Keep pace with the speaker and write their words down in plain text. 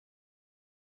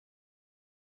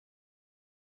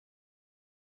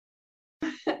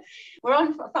We're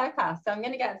on for 5 past, so I'm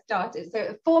going to get started. So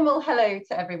a formal hello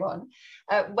to everyone.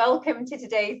 Welcome to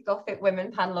today's Gothic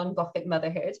Women panel on Gothic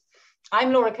Motherhood.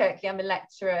 I'm Laura Kirkley, I'm a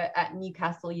lecturer at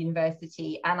Newcastle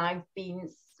University, and I've been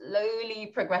slowly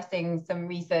progressing some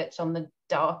research on the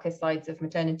darker sides of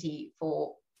maternity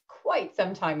for quite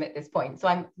some time at this point. So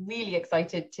I'm really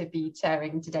excited to be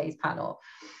chairing today's panel.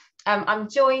 I'm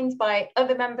joined by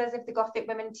other members of the Gothic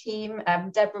Women team,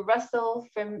 Deborah Russell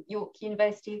from York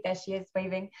University, there she is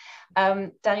waving,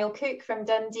 Daniel Cook from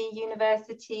Dundee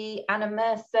University, Anna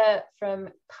Mercer from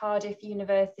Cardiff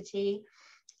University,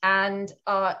 and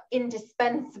our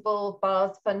indispensable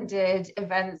BARS-funded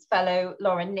events fellow,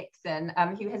 Lauren Nixon,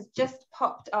 who has just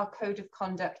popped our code of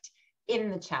conduct in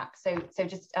the chat. So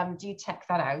just do check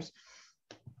that out.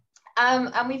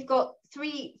 And we've got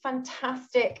 3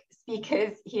 fantastic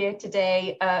speakers here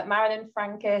today, Marilyn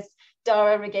Francis,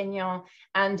 Dara Regagnon,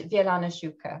 and Violana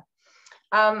Shuka.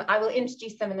 I will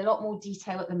introduce them in a lot more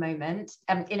detail at the moment,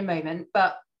 in a moment,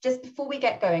 but just before we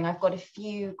get going, I've got a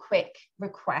few quick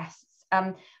requests.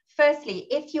 Firstly,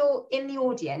 if you're in the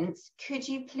audience, could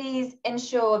you please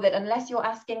ensure that unless you're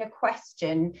asking a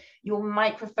question, your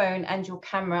microphone and your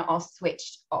camera are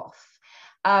switched off?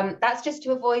 That's just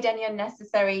to avoid any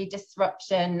unnecessary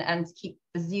disruption and to keep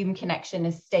the Zoom connection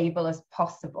as stable as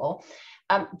possible.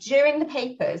 During the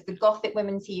papers, the Gothic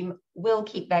Women team will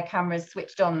keep their cameras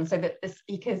switched on so that the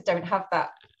speakers don't have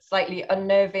that slightly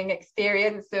unnerving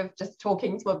experience of just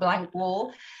talking to a blank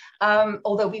wall.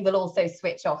 Although we will also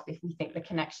switch off if we think the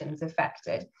connection's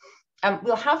affected.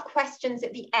 We'll have questions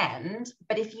at the end,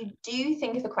 but if you do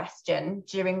think of a question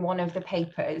during one of the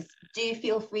papers, do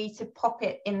feel free to pop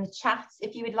it in the chat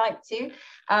if you would like to.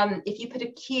 If you put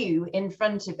a Q in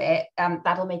front of it,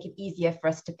 that'll make it easier for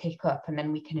us to pick up, and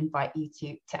then we can invite you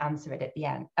to answer it at the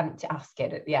end, to ask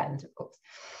it at the end, of course.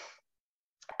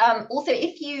 Also,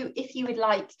 if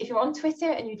you're on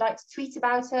Twitter and you'd like to tweet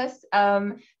about us,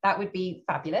 that would be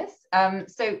fabulous.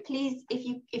 So please,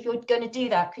 if you're going to do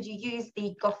that, could you use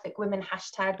the Gothic Women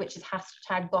hashtag, which is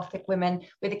hashtag Gothic Women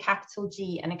with a capital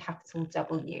G and a capital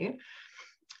W.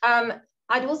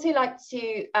 I'd also like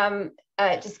to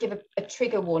just give a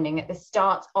trigger warning at the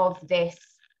start of this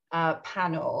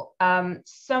panel.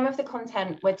 Some of the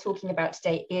content we're talking about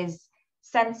today is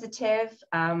sensitive.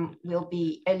 We'll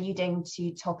be alluding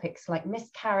to topics like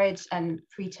miscarriage and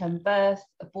preterm birth,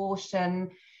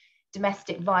 abortion,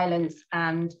 domestic violence,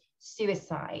 and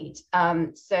suicide.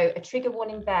 So a trigger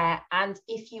warning there. And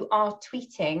if you are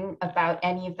tweeting about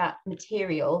any of that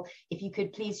material, if you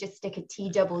could please just stick a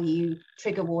TW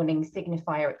trigger warning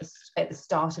signifier at the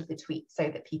start of the tweet so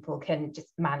that people can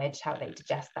just manage how they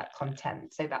digest that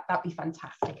content. So that'd be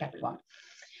fantastic, everyone.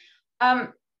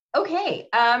 Okay.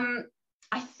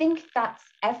 I think that's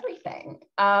everything.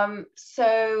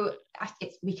 So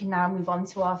we can now move on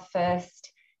to our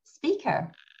first speaker,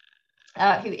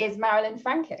 who is Marilyn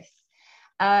Francis.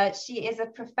 She is a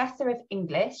professor of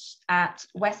English at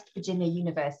West Virginia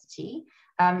University.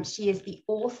 She is the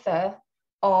author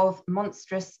of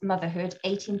Monstrous Motherhood,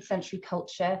 18th Century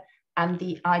Culture and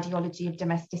the Ideology of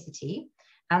Domesticity,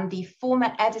 and the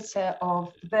former editor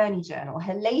of the Burney Journal.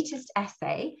 Her latest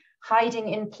essay, Hiding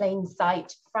in Plain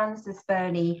Sight, Frances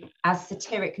Burney as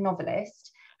Satiric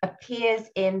Novelist, appears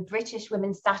in British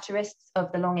Women Satirists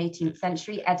of the Long 18th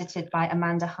Century, edited by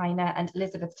Amanda Heine and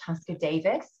Elizabeth Tasker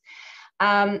Davis.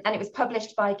 And it was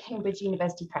published by Cambridge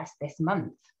University Press this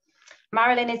month.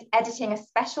 Marilyn is editing a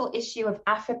special issue of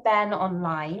AfriBen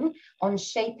Online on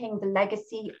shaping the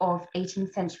legacy of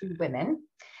 18th century women.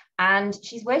 And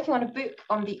she's working on a book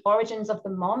on the origins of the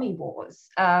mommy wars.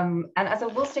 And as a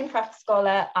Wollstonecraft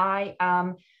scholar, I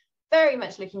am very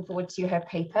much looking forward to her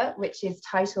paper, which is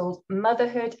titled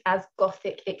Motherhood as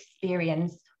Gothic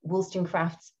Experience,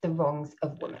 Wollstonecraft's The Wrongs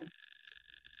of Woman.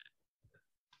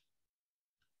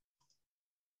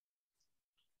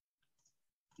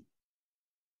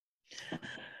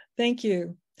 Thank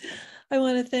you. I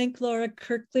want to thank Laura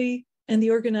Kirkley and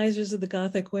the organizers of the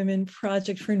Gothic Women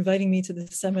Project for inviting me to the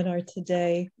seminar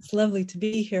today. It's lovely to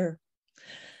be here.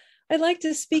 I'd like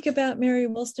to speak about Mary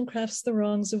Wollstonecraft's The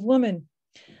Wrongs of Woman,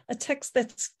 a text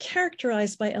that's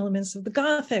characterized by elements of the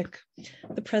Gothic,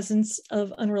 the presence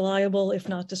of unreliable, if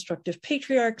not destructive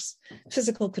patriarchs,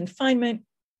 physical confinement,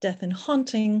 death and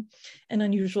haunting, and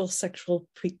unusual sexual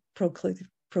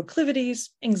proclivities,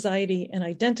 anxiety, and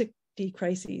identity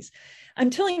crises. I'm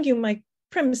telling you my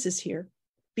premises here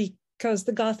because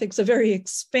the Gothic's a very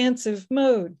expansive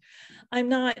mode. I'm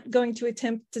not going to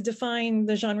attempt to define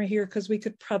the genre here because we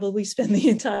could probably spend the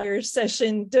entire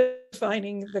session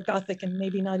defining the Gothic and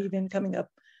maybe not even coming up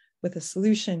with a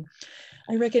solution.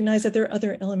 I recognize that there are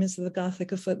other elements of the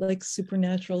Gothic afoot, like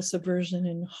supernatural, subversion,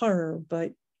 and horror,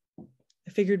 but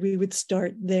I figured we would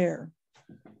start there.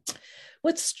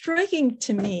 What's striking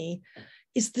to me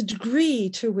is the degree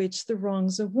to which the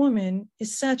wrongs of woman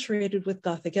is saturated with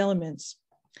Gothic elements.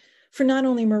 For not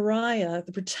only Maria,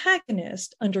 the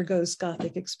protagonist, undergoes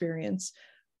Gothic experience,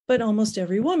 but almost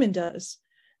every woman does.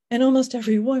 And almost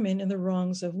every woman in the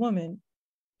wrongs of woman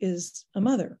is a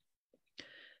mother.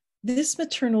 This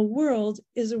maternal world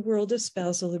is a world of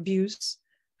spousal abuse,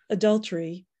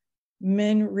 adultery,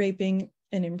 men raping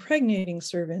and impregnating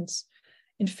servants,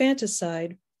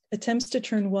 infanticide, attempts to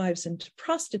turn wives into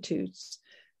prostitutes,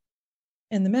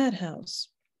 and the madhouse.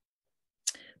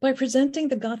 By presenting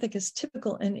the Gothic as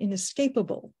typical and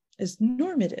inescapable, as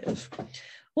normative,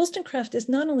 Wollstonecraft is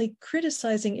not only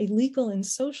criticizing a legal and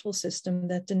social system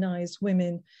that denies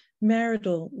women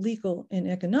marital, legal, and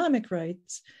economic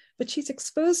rights, but she's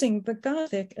exposing the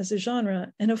Gothic as a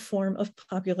genre and a form of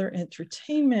popular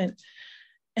entertainment.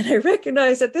 And I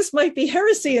recognize that this might be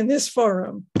heresy in this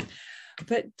forum,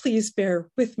 but please bear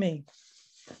with me.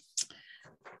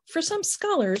 For some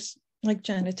scholars, like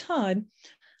Janet Todd,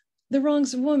 The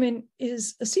Wrongs of Woman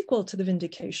is a sequel to the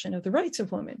vindication of the rights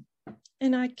of woman.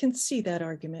 And I can see that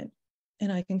argument,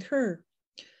 and I concur.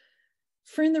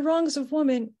 For in The Wrongs of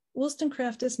Woman,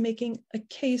 Wollstonecraft is making a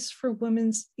case for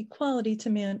women's equality to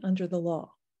man under the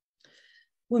law.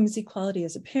 Women's equality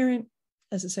as a parent,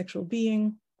 as a sexual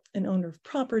being, an owner of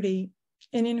property,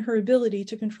 and in her ability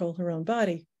to control her own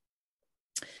body.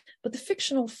 But the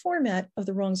fictional format of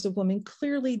The Wrongs of Woman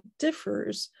clearly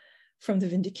differs from the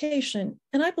vindication,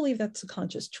 and I believe that's a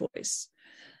conscious choice.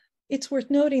 It's worth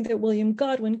noting that William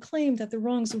Godwin claimed that The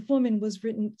Wrongs of Woman was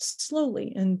written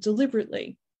slowly and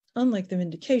deliberately, unlike the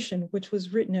vindication, which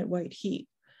was written at white heat.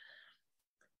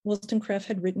 Wollstonecraft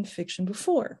had written fiction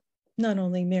before, not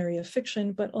only Mary of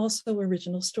fiction, but also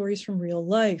original stories from real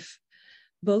life,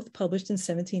 both published in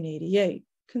 1788,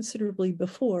 considerably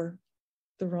before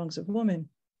The Wrongs of Woman.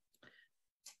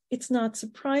 It's not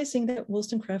surprising that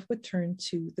Wollstonecraft would turn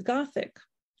to the Gothic,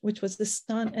 which was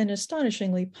an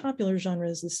astonishingly popular genre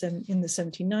in the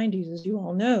 1790s, as you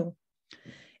all know.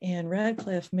 Anne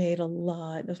Radcliffe made a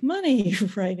lot of money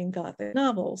writing Gothic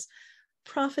novels,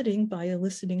 profiting by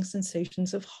eliciting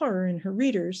sensations of horror in her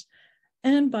readers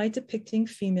and by depicting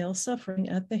female suffering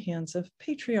at the hands of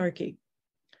patriarchy.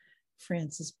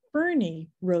 Frances Burney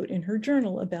wrote in her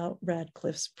journal about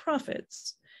Radcliffe's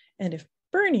profits, and if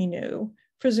Burney knew,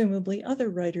 presumably other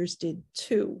writers did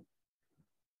too.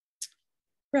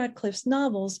 Radcliffe's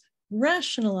novels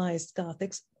rationalized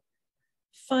Gothics,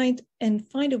 find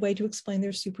a way to explain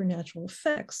their supernatural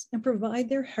effects and provide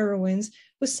their heroines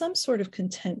with some sort of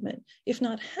contentment, if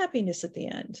not happiness at the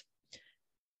end.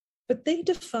 But they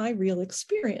defy real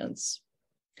experience.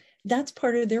 That's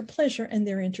part of their pleasure and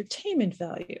their entertainment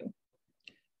value.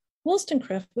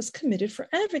 Wollstonecraft was committed for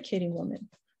advocating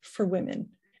for women,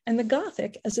 and the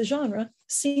Gothic as a genre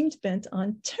seemed bent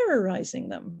on terrorizing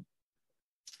them.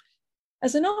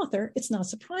 As an author, it's not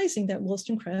surprising that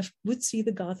Wollstonecraft would see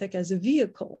the Gothic as a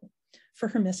vehicle for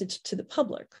her message to the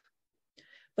public.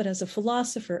 But as a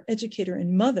philosopher, educator,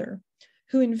 and mother,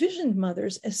 who envisioned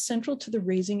mothers as central to the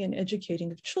raising and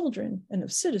educating of children and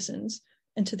of citizens,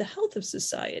 and to the health of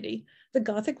society, the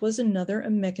Gothic was a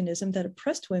mechanism that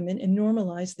oppressed women and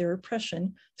normalized their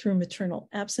oppression through maternal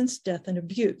absence, death, and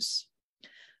abuse.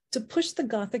 To push the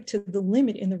Gothic to the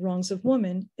limit in The Wrongs of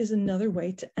Woman is another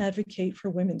way to advocate for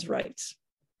women's rights.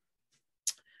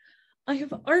 I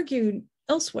have argued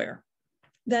elsewhere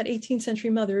that 18th century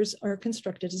mothers are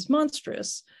constructed as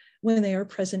monstrous when they are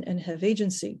present and have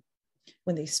agency,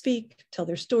 when they speak, tell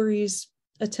their stories,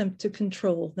 attempt to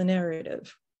control the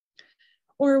narrative,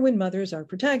 or when mothers are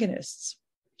protagonists.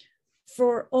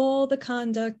 For all the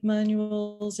conduct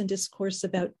manuals and discourse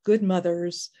about good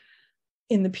mothers,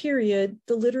 in the period,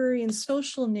 the literary and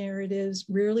social narratives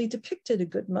rarely depicted a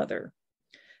good mother.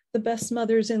 The best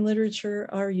mothers in literature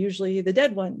are usually the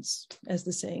dead ones, as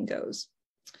the saying goes.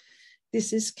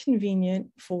 This is convenient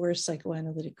for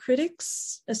psychoanalytic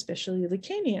critics, especially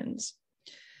Lacanians,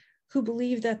 who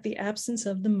believe that the absence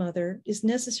of the mother is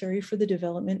necessary for the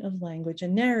development of language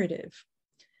and narrative,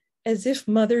 as if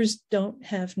mothers don't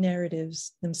have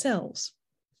narratives themselves.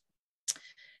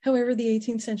 However, the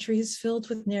 18th century is filled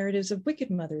with narratives of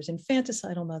wicked mothers,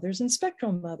 infanticidal mothers, and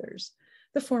spectral mothers,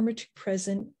 the former too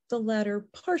present, the latter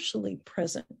partially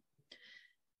present,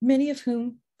 many of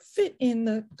whom fit in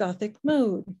the Gothic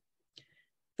mode.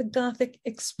 The Gothic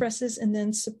expresses and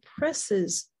then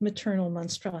suppresses maternal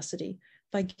monstrosity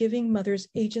by giving mothers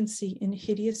agency in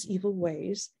hideous, evil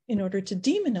ways in order to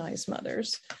demonize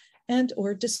mothers and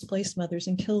or displace mothers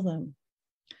and kill them.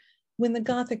 When the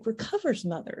Gothic recovers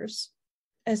mothers,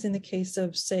 as in the case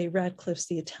of, say, Radcliffe's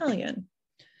The Italian,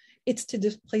 it's to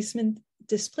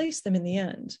displace them in the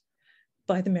end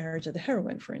by the marriage of the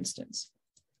heroine, for instance.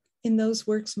 In those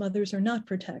works, mothers are not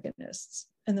protagonists,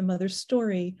 and the mother's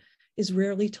story is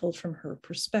rarely told from her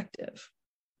perspective.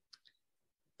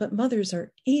 But mothers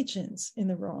are agents in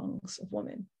the wrongs of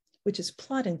women, which is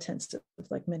plot intensive,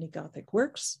 like many Gothic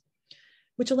works,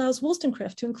 which allows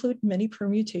Wollstonecraft to include many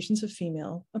permutations of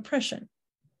female oppression.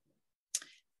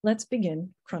 Let's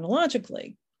begin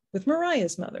chronologically with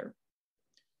Maria's mother.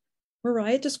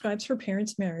 Maria describes her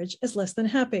parents' marriage as less than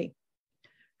happy.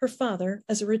 Her father,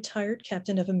 as a retired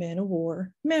captain of a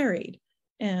man-of-war, married,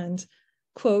 and,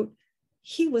 quote,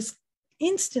 he was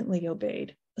instantly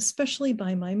obeyed, especially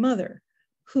by my mother,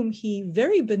 whom he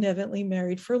very benevolently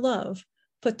married for love,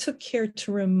 but took care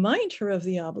to remind her of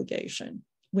the obligation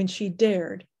when she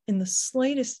dared, in the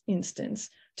slightest instance,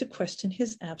 to question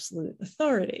his absolute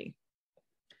authority.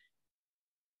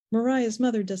 Maria's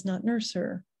mother does not nurse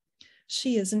her.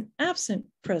 She is an absent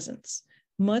presence,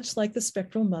 much like the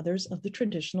spectral mothers of the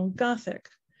traditional Gothic,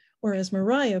 or as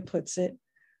Maria puts it,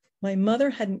 my mother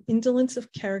had an indolence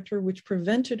of character which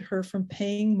prevented her from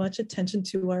paying much attention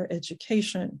to our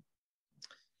education.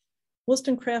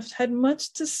 Wollstonecraft had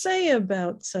much to say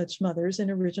about such mothers in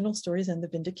Original Stories and The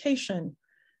Vindication,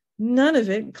 none of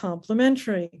it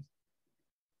complimentary.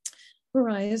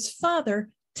 Maria's father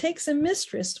takes a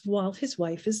mistress while his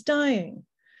wife is dying,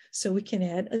 so we can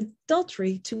add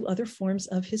adultery to other forms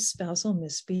of his spousal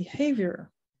misbehavior.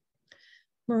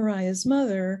 Maria's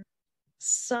mother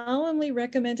solemnly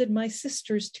recommended my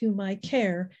sisters to my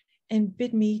care and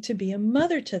bid me to be a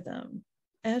mother to them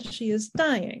as she is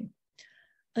dying.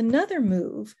 Another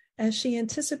move as she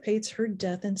anticipates her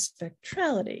death and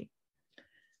spectrality.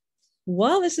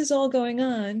 While this is all going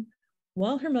on,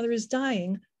 while her mother is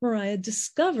dying, Maria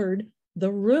discovered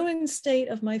the ruined state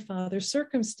of my father's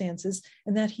circumstances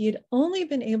and that he had only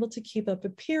been able to keep up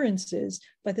appearances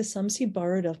by the sums he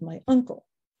borrowed of my uncle.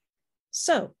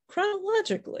 So,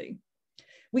 chronologically,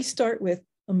 we start with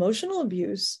emotional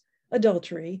abuse,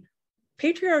 adultery,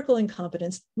 patriarchal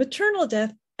incompetence, maternal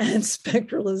death, and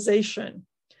spectralization.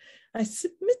 I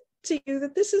submit to you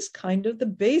that this is kind of the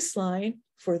baseline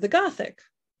for the Gothic,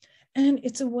 and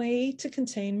it's a way to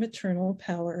contain maternal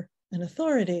power and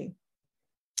authority.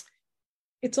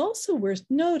 It's also worth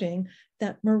noting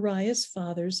that Maria's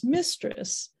father's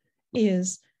mistress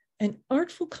is an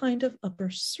artful kind of upper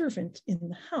servant in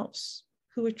the house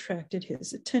who attracted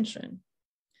his attention.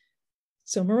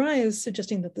 So Maria is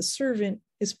suggesting that the servant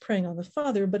is preying on the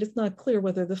father, but it's not clear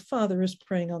whether the father is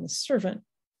preying on the servant.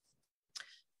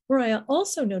 Maria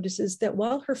also notices that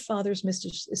while her father's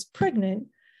mistress is pregnant,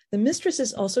 the mistress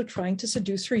is also trying to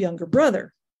seduce her younger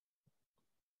brother.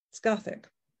 It's Gothic.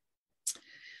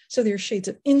 So there are shades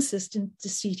of incest and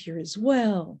deceit here as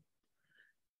well.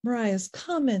 Maria's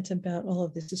comment about all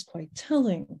of this is quite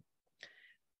telling.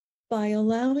 By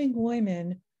allowing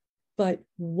women but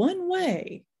one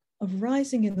way of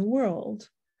rising in the world,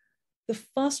 the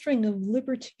fostering of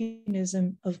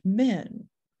libertinism of men,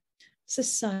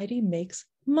 society makes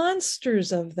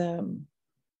monsters of them.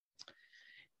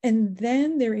 And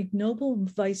then their ignoble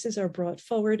vices are brought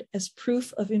forward as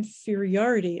proof of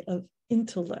inferiority of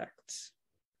intellect.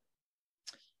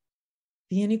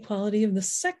 The inequality of the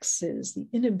sexes, the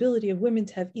inability of women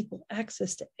to have equal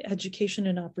access to education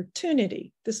and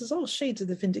opportunity, this is all shades of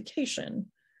the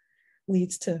Vindication,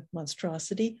 leads to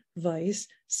monstrosity, vice,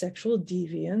 sexual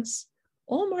deviance,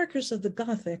 all markers of the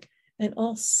Gothic, and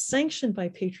all sanctioned by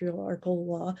patriarchal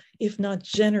law, if not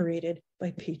generated by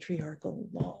patriarchal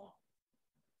law.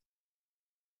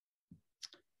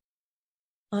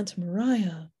 On to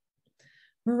Maria.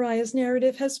 Maria's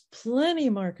narrative has plenty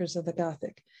of markers of the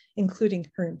Gothic, including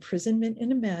her imprisonment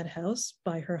in a madhouse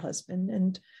by her husband.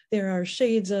 And there are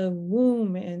shades of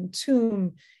womb and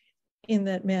tomb in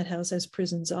that madhouse, as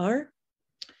prisons are.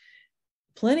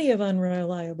 Plenty of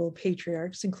unreliable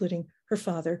patriarchs, including her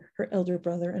father, her elder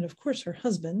brother, and of course her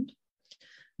husband.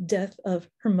 Death of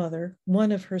her mother,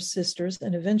 one of her sisters,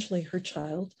 and eventually her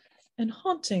child, and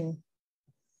haunting.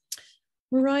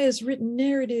 Maria's written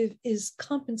narrative is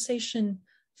compensation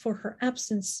for her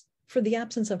absence, for the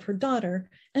absence of her daughter,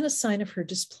 and a sign of her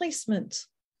displacement.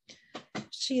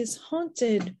 She is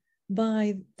haunted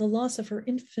by the loss of her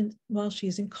infant while she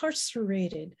is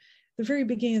incarcerated. The very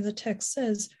beginning of the text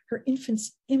says her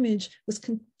infant's image was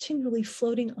continually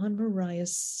floating on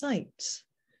Maria's sight.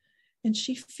 And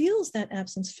she feels that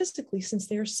absence physically since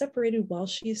they are separated while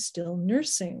she is still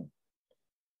nursing.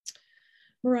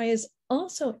 Maria is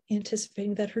also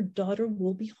anticipating that her daughter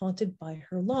will be haunted by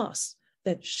her loss,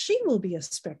 that she will be a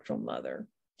spectral mother,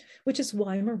 which is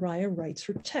why Mariah writes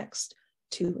her text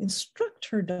to instruct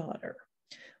her daughter,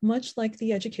 much like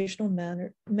the educational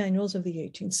manuals of the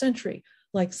 18th century,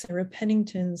 like Sarah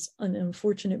Pennington's An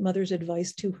Unfortunate Mother's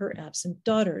Advice to Her Absent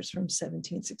Daughters from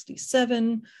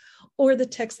 1767, or the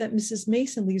text that Mrs.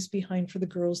 Mason leaves behind for the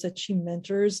girls that she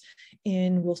mentors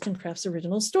in Wollstonecraft's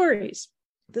original stories.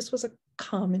 This was a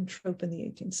common trope in the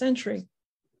 18th century.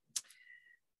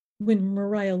 When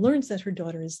Mariah learns that her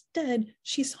daughter is dead,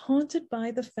 she's haunted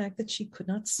by the fact that she could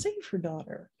not save her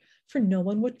daughter, for no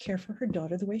one would care for her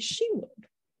daughter the way she would,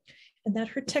 and that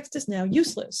her text is now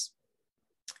useless.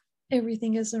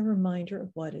 Everything is a reminder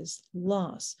of what is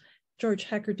loss. George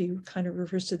Haggerty kind of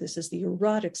refers to this as the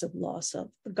erotics of loss of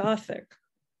the Gothic.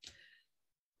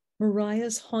 Mariah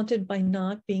is haunted by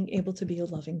not being able to be a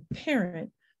loving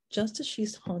parent, just as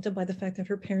she's haunted by the fact that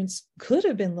her parents could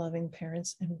have been loving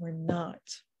parents and were not.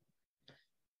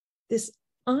 This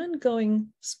ongoing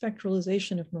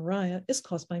spectralization of Mariah is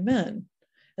caused by men,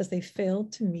 as they fail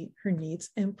to meet her needs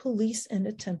and police and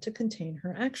attempt to contain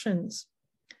her actions.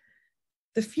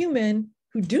 The few men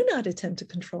who do not attempt to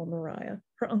control Mariah,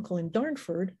 her uncle in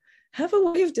Darnford, have a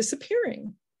way of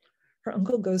disappearing. Her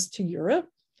uncle goes to Europe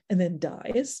and then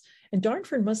dies, and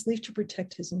Darnford must leave to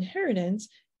protect his inheritance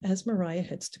as Mariah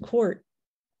heads to court.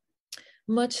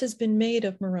 Much has been made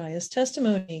of Mariah's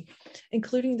testimony,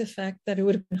 including the fact that it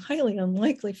would have been highly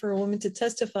unlikely for a woman to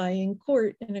testify in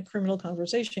court in a criminal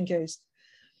conversation case.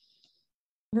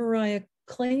 Mariah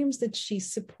claims that she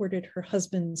supported her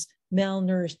husband's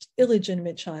malnourished,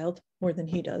 illegitimate child more than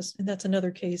he does. And that's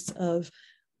another case of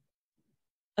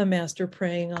a master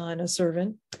preying on a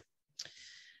servant.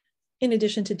 In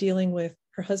addition to dealing with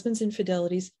her husband's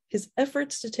infidelities, his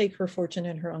efforts to take her fortune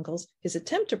and her uncle's, his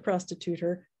attempt to prostitute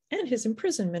her, and his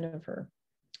imprisonment of her.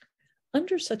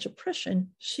 Under such oppression,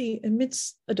 she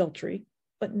admits adultery,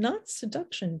 but not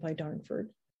seduction by Darnford,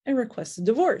 and requests a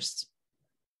divorce.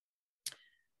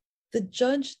 The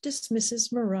judge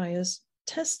dismisses Mariah's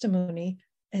testimony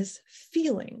as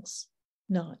feelings,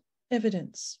 not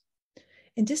evidence,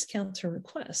 and discounts her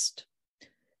request.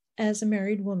 As a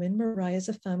married woman, Mariah is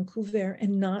a femme couvert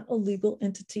and not a legal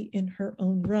entity in her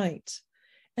own right,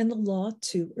 and the law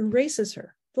too erases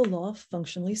her. The law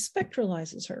functionally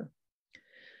spectralizes her.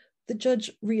 The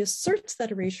judge reasserts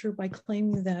that erasure by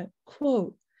claiming that,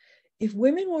 quote, if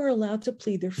women were allowed to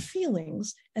plead their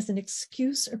feelings as an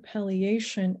excuse or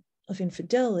palliation of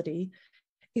infidelity,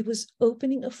 it was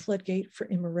opening a floodgate for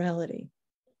immorality.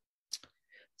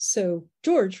 So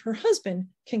George, her husband,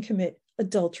 can commit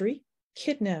adultery,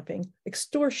 kidnapping,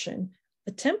 extortion,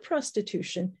 attempt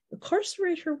prostitution,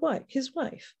 incarcerate his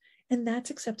wife, and that's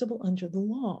acceptable under the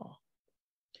law.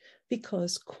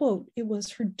 Because, quote, it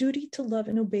was her duty to love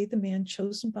and obey the man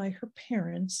chosen by her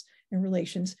parents and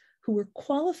relations who were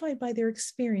qualified by their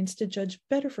experience to judge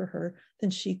better for her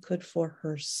than she could for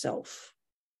herself.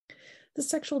 The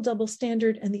sexual double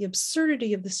standard and the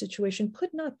absurdity of the situation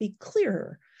could not be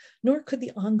clearer, nor could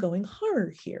the ongoing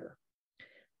horror here.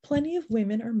 Plenty of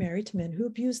women are married to men who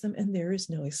abuse them, and there is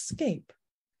no escape.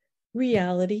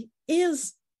 Reality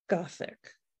is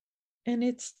Gothic, and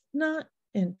it's not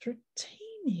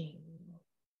entertaining.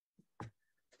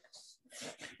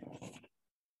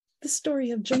 The story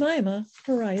of Jemima,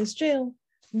 Mariah's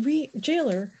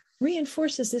jailer,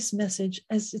 reinforces this message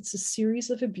as it's a series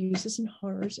of abuses and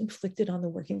horrors inflicted on the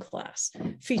working class,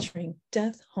 featuring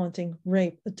death, haunting,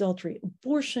 rape, adultery,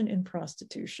 abortion, and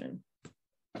prostitution.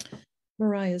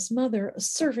 Mariah's mother, a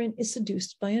servant, is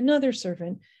seduced by another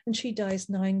servant, and she dies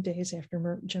 9 days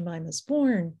after Jemima's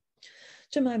born.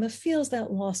 Jemima feels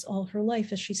that loss all her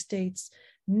life, as she states,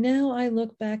 now I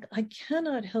look back, I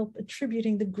cannot help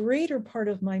attributing the greater part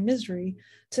of my misery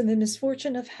to the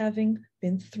misfortune of having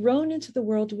been thrown into the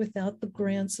world without the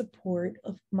grand support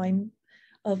of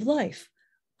life,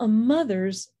 a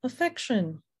mother's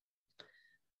affection.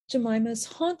 Jemima is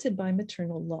haunted by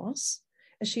maternal loss,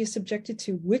 as she is subjected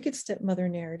to wicked stepmother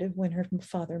narrative when her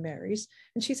father marries,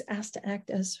 and she's asked to act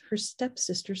as her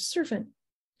stepsister's servant.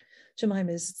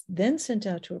 Jemima is then sent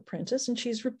out to apprentice, and she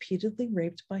is repeatedly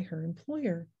raped by her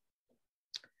employer.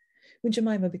 When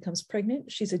Jemima becomes pregnant,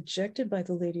 she's ejected by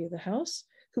the lady of the house,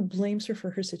 who blames her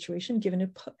for her situation, given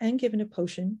a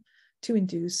potion to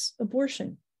induce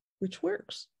abortion, which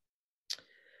works.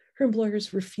 Her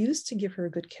employers refuse to give her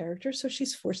a good character, so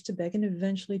she's forced to beg and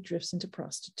eventually drifts into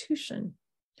prostitution.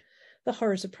 The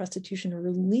horrors of prostitution are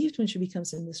relieved when she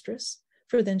becomes a mistress,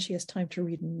 for then she has time to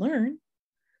read and learn.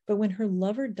 But when her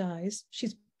lover dies,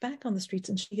 she's back on the streets,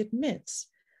 and she admits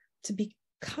to be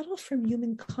cut off from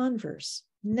human converse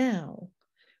now,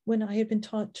 when I had been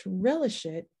taught to relish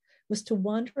it, was to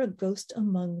wander a ghost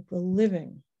among the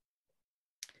living.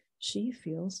 She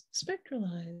feels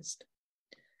spectralized.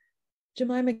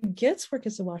 Jemima gets work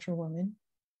as a washerwoman.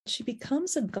 She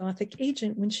becomes a Gothic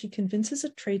agent when she convinces a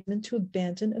tradesman to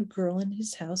abandon a girl in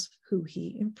his house who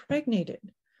he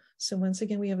impregnated. So once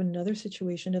again, we have another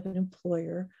situation of an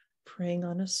employer preying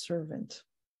on a servant.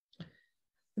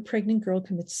 The pregnant girl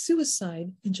commits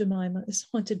suicide, and Jemima is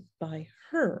haunted by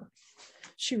her.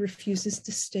 She refuses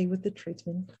to stay with the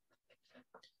tradesman.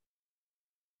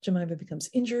 Jemima becomes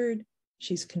injured.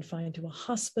 She's confined to a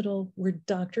hospital where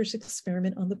doctors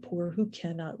experiment on the poor who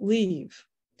cannot leave.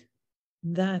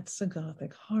 That's a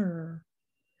Gothic horror.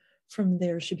 From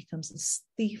there, she becomes a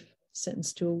thief,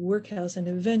 sentenced to a workhouse, and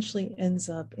eventually ends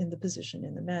up in the position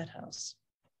in the madhouse.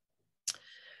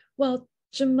 While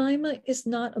Jemima is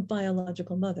not a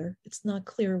biological mother, it's not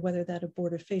clear whether that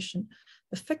abortifacient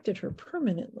affected her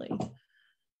permanently.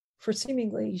 For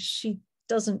seemingly, she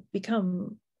doesn't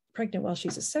become pregnant while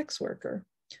she's a sex worker.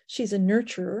 She's a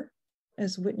nurturer,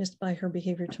 as witnessed by her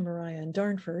behavior to Maria and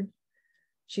Darnford.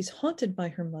 She's haunted by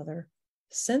her mother,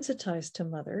 sensitized to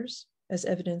mothers, as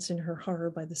evidenced in her horror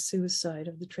by the suicide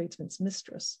of the tradesman's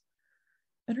mistress.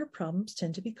 And her problems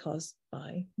tend to be caused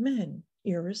by men,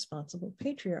 irresponsible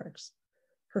patriarchs.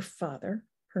 Her father,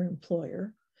 her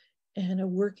employer, and a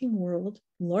working world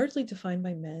largely defined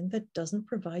by men that doesn't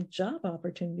provide job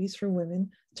opportunities for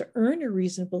women to earn a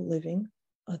reasonable living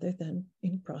other than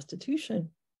in prostitution.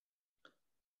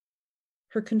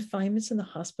 Her confinements in the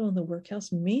hospital and the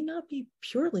workhouse may not be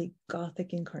purely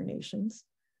Gothic incarnations,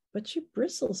 but she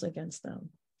bristles against them.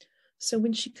 So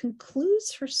when she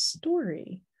concludes her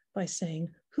story by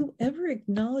saying, "Whoever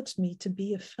acknowledged me to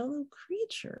be a fellow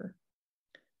creature,"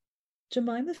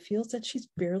 Jemima feels that she's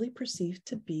barely perceived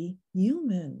to be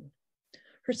human.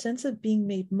 Her sense of being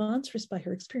made monstrous by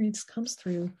her experience comes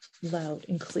through loud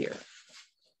and clear.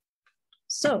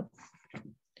 So,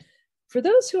 for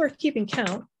those who are keeping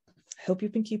count, I hope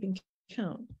you've been keeping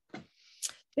count.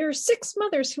 There are 6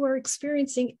 mothers who are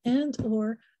experiencing and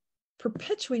or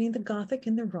perpetuating the Gothic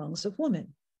and the wrongs of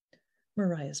woman.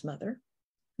 Maria's mother,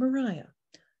 Maria.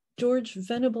 George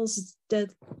Venable's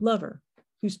dead lover,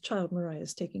 whose child Maria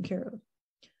is taking care of.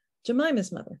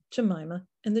 Jemima's mother, Jemima,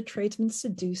 and the tradesman's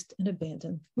seduced and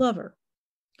abandoned lover.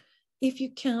 If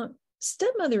you count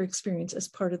stepmother experience as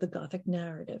part of the Gothic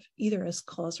narrative, either as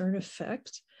cause or an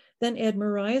effect, then add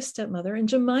Maria's stepmother and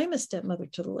Jemima's stepmother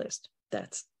to the list.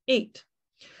 That's 8.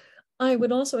 I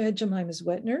would also add Jemima's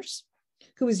wet nurse,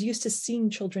 who was used to seeing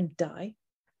children die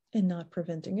and not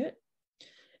preventing it,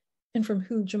 and from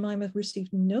whom Jemima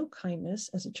received no kindness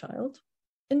as a child,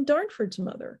 and Darnford's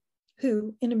mother,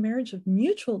 who, in a marriage of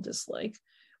mutual dislike,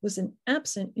 was an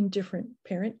absent, indifferent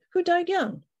parent who died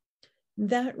young.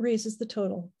 That raises the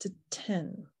total to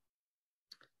 10.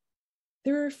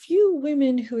 There are a few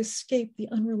women who escape the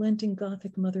unrelenting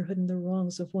Gothic motherhood and the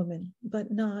wrongs of women,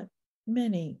 but not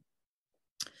many.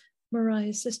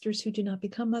 Maria's sisters who do not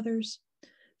become mothers,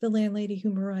 the landlady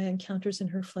who Maria encounters in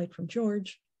her flight from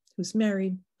George, who's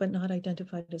married but not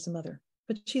identified as a mother,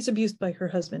 but she's abused by her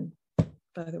husband,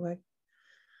 by the way.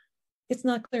 It's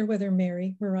not clear whether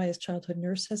Mary, Maria's childhood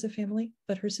nurse, has a family,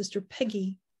 but her sister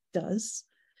Peggy does,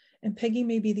 and Peggy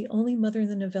may be the only mother in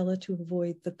the novella to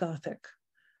avoid the Gothic.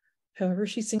 However,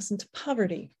 she sinks into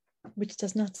poverty, which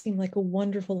does not seem like a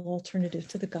wonderful alternative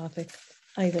to the Gothic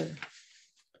either.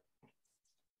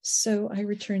 So I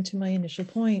return to my initial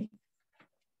point.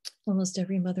 Almost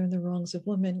every mother in the wrongs of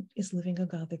woman is living a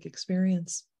Gothic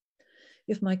experience.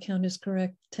 If my count is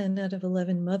correct, 10 out of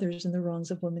 11 mothers in the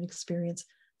wrongs of women experience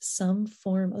some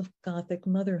form of Gothic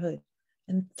motherhood,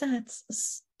 and that's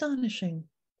astonishing.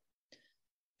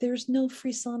 There's no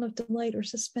frisson of delight or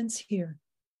suspense here.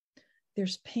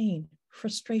 There's pain,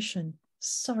 frustration,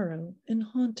 sorrow, and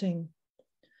haunting.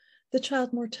 The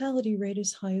child mortality rate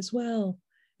is high as well,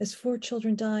 as 4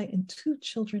 children die and 2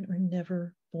 children are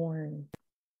never born.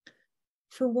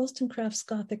 For Wollstonecraft's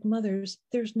Gothic mothers,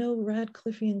 there's no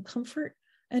Radcliffean comfort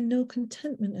and no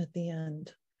contentment at the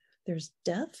end. There's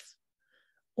death,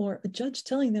 or a judge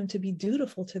telling them to be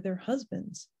dutiful to their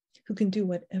husbands, who can do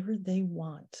whatever they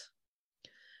want.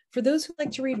 For those who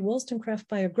like to read Wollstonecraft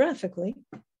biographically,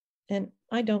 and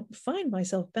I don't find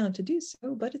myself bound to do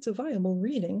so, but it's a viable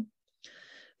reading,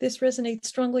 this resonates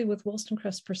strongly with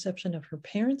Wollstonecraft's perception of her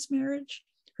parents' marriage,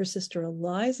 her sister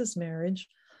Eliza's marriage,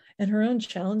 and her own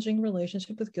challenging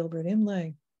relationship with Gilbert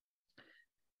Imlay.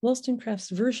 Wollstonecraft's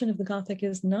version of the Gothic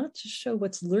is not to show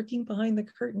what's lurking behind the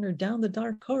curtain or down the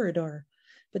dark corridor,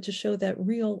 but to show that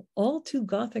real, all too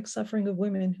Gothic suffering of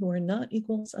women who are not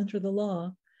equals under the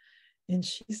law, and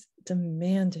she's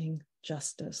demanding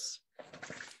justice.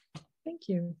 Thank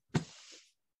you.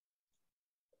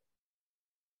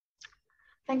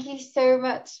 Thank you so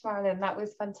much, Marilyn. That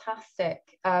was fantastic.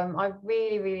 I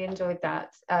really, really enjoyed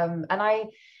that. And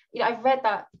I've read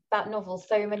that novel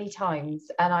so many times,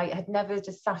 and I had never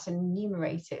just sat and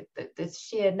enumerated the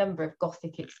sheer number of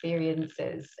Gothic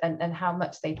experiences and how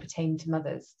much they pertain to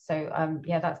mothers. So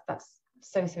yeah, that's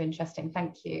so interesting.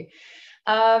 Thank you.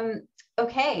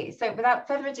 Okay, so without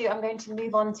further ado, I'm going to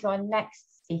move on to our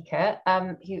next speaker,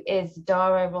 who is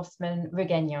Dara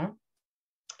Rossman-Ruguignan.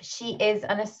 She is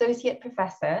an associate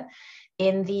professor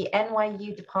in the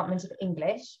NYU Department of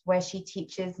English, where she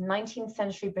teaches 19th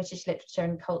century British literature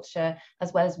and culture,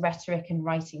 as well as rhetoric and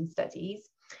writing studies.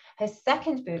 Her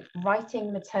second book,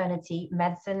 Writing Maternity,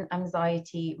 Medicine,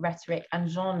 Anxiety, Rhetoric and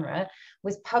Genre,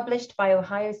 was published by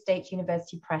Ohio State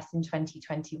University Press in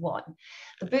 2021.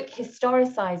 The book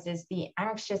historicizes the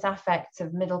anxious affects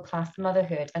of middle-class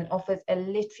motherhood and offers a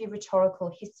literary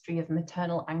rhetorical history of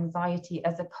maternal anxiety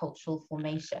as a cultural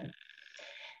formation.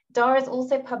 Dara is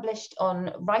also published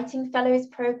on writing fellows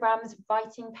programs,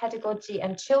 writing pedagogy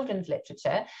and children's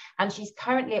literature, and she's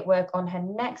currently at work on her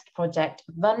next project,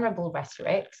 Vulnerable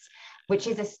Rhetorics, which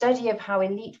is a study of how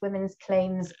elite women's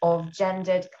claims of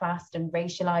gendered, classed and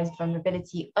racialized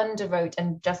vulnerability underwrote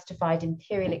and justified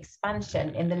imperial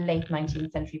expansion in the late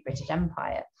 19th century British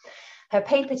Empire. Her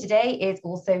paper today is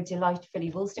also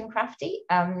delightfully Wollstonecrafty,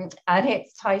 and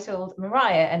it's titled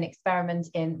Mariah, an Experiment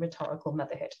in Rhetorical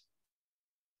Motherhood.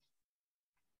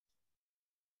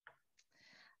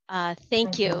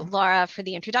 Thank you, Laura, for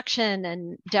the introduction,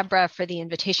 and Deborah for the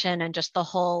invitation, and just the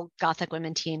whole Gothic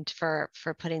Women team for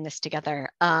putting this together.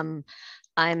 I'm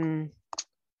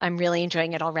really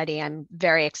enjoying it already. I'm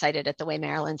very excited at the way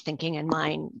Marilyn's thinking and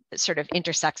mine sort of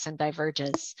intersects and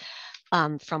diverges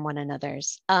from one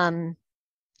another's.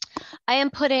 I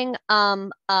am putting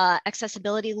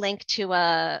accessibility link to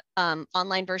a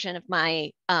online version of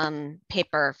my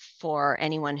paper for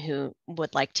anyone who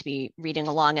would like to be reading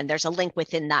along. And there's a link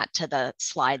within that to the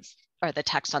slides or the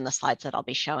text on the slides that I'll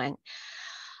be showing.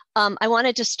 I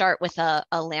wanted to start with a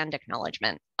land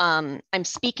acknowledgement. I'm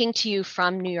speaking to you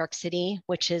from New York City,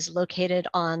 which is located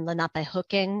on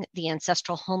Lenape-Hooking, the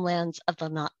ancestral homelands of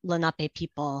the Lenape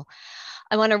people.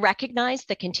 I want to recognize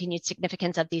the continued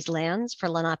significance of these lands for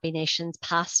Lenape nations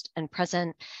past and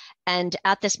present, and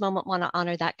at this moment want to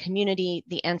honor that community,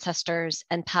 the ancestors,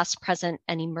 and past, present,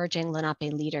 and emerging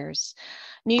Lenape leaders.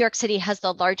 New York City has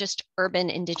the largest urban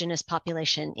Indigenous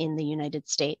population in the United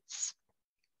States.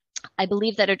 I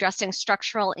believe that addressing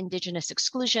structural Indigenous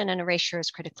exclusion and erasure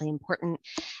is critically important,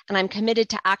 and I'm committed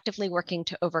to actively working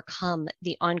to overcome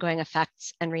the ongoing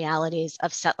effects and realities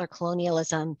of settler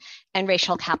colonialism and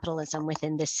racial capitalism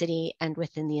within this city and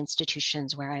within the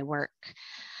institutions where I work.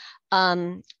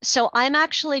 So I'm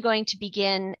actually going to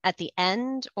begin at the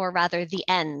end, or rather the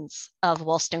ends, of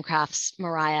Wollstonecraft's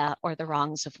Mariah, or The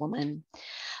Wrongs of Woman.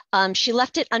 She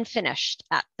left it unfinished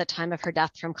at the time of her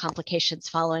death from complications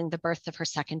following the birth of her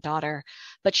second daughter,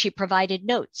 but she provided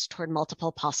notes toward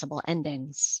multiple possible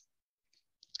endings.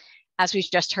 As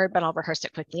we've just heard, but I'll rehearse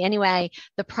it quickly anyway,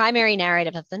 the primary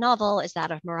narrative of the novel is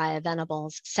that of Mariah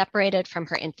Venables, separated from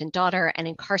her infant daughter and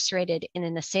incarcerated in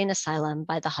an insane asylum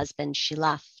by the husband she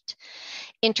left.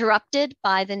 Interrupted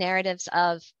by the narratives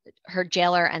of her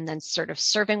jailer and then sort of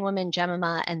serving woman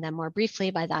Jemima, and then more briefly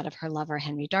by that of her lover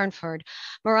Henry Darnford,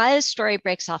 Mariah's story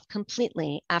breaks off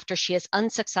completely after she has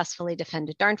unsuccessfully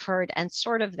defended Darnford and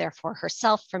sort of therefore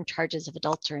herself from charges of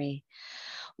adultery.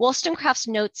 Wollstonecraft's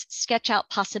notes sketch out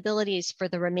possibilities for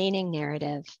the remaining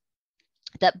narrative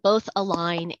that both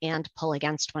align and pull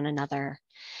against one another.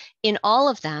 In all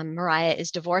of them, Mariah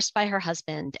is divorced by her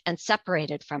husband and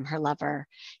separated from her lover.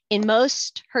 In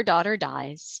most, her daughter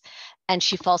dies, and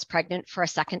she falls pregnant for a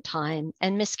second time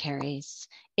and miscarries.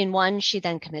 In one, she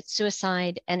then commits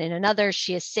suicide, and in another,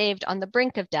 she is saved on the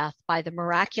brink of death by the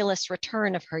miraculous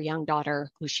return of her young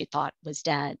daughter, who she thought was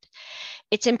dead.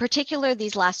 It's in particular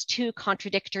these last two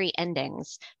contradictory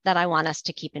endings that I want us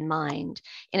to keep in mind,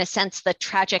 in a sense, the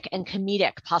tragic and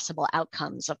comedic possible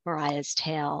outcomes of Mariah's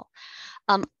tale.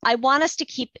 I want us to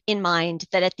keep in mind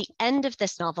that at the end of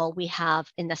this novel, we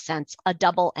have, in a sense, a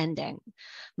double ending.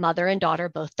 Mother and daughter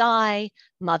both die,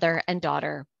 mother and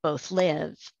daughter both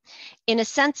live. In a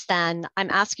sense, then, I'm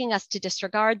asking us to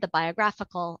disregard the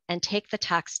biographical and take the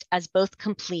text as both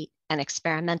complete and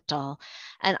experimental.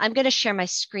 And I'm going to share my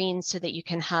screen so that you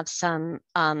can have some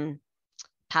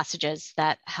passages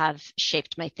that have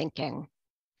shaped my thinking.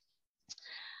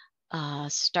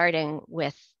 Starting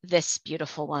with this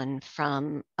beautiful one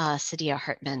from Saidiya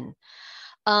Hartman.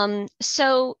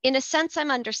 So in a sense, I'm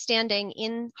understanding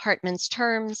in Hartman's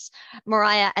terms,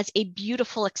 Mariah as a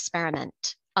beautiful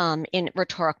experiment in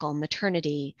rhetorical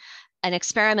maternity. an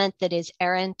experiment that is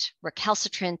errant,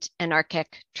 recalcitrant,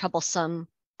 anarchic, troublesome,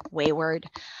 wayward,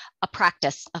 a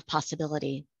practice of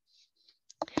possibility.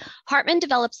 Hartman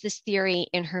develops this theory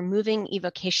in her moving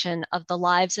evocation of the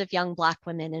lives of young Black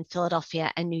women in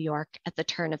Philadelphia and New York at the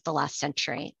turn of the last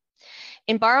century.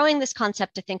 In borrowing this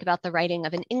concept to think about the writing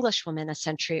of an English woman a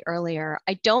century earlier,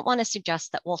 I don't want to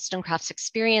suggest that Wollstonecraft's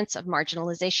experience of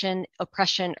marginalization,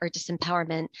 oppression, or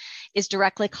disempowerment is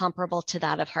directly comparable to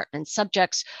that of Hartman's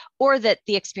subjects, or that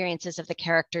the experiences of the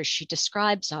characters she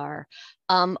describes are,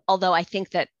 although I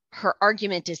think that her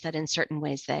argument is that in certain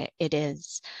ways it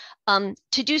is. To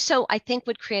do so, I think,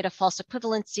 would create a false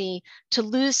equivalency, to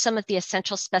lose some of the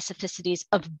essential specificities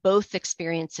of both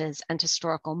experiences and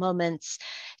historical moments.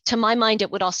 To my mind, it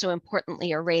would also importantly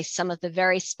erase some of the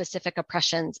very specific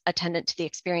oppressions attendant to the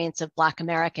experience of Black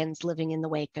Americans living in the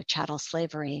wake of chattel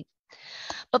slavery.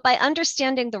 But by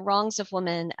understanding the wrongs of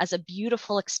women as a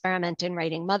beautiful experiment in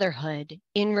writing motherhood,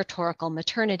 in rhetorical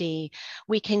maternity,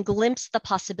 we can glimpse the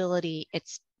possibilities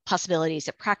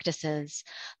it practices,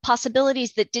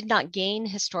 possibilities that did not gain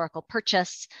historical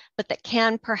purchase, but that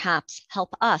can perhaps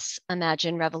help us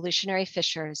imagine revolutionary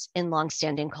fissures in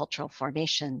longstanding cultural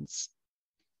formations.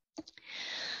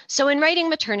 So in writing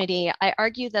maternity, I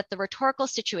argue that the rhetorical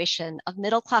situation of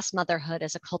middle-class motherhood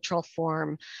as a cultural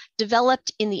form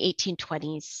developed in the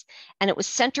 1820s, and it was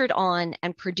centered on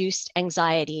and produced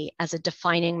anxiety as a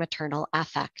defining maternal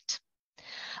affect.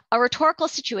 A rhetorical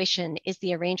situation is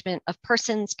the arrangement of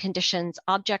persons, conditions,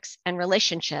 objects, and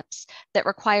relationships that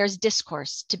requires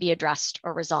discourse to be addressed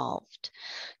or resolved.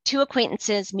 Two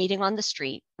acquaintances meeting on the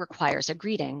street requires a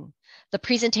greeting. The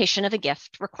presentation of a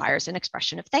gift requires an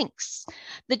expression of thanks.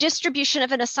 The distribution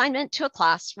of an assignment to a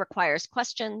class requires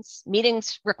questions,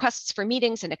 meetings, requests for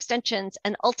meetings and extensions,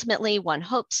 and ultimately, one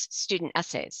hopes, student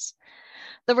essays.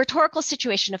 The rhetorical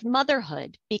situation of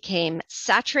motherhood became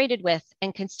saturated with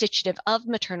and constitutive of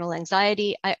maternal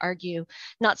anxiety, I argue,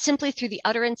 not simply through the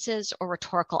utterances or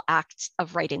rhetorical acts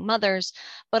of writing mothers,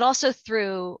 but also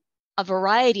through a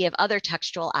variety of other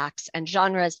textual acts and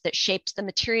genres that shaped the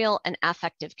material and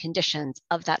affective conditions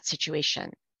of that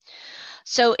situation.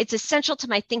 So it's essential to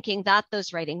my thinking that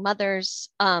those writing mothers,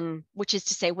 which is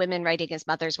to say women writing as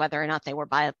mothers, whether or not they were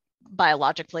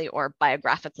biologically or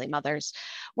biographically mothers,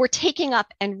 were taking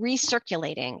up and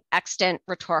recirculating extant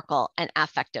rhetorical and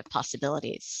affective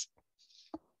possibilities.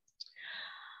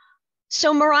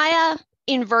 So Maria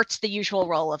inverts the usual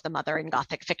role of the mother in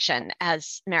Gothic fiction,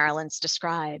 as Marilyn's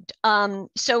described.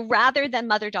 So rather than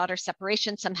mother-daughter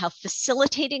separation somehow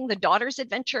facilitating the daughter's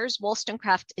adventures,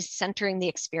 Wollstonecraft is centering the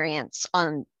experience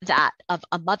on that of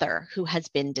a mother who has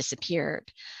been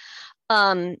disappeared.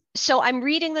 So I'm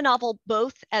reading the novel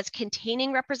both as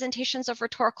containing representations of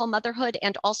rhetorical motherhood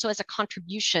and also as a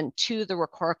contribution to the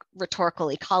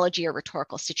rhetorical ecology or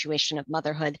rhetorical situation of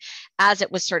motherhood as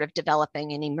it was sort of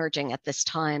developing and emerging at this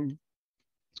time.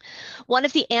 One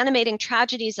of the animating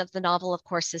tragedies of the novel, of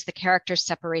course, is the character's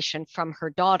separation from her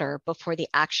daughter before the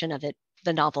action of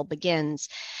the novel begins,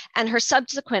 and her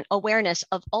subsequent awareness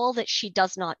of all that she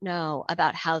does not know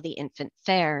about how the infant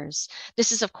fares.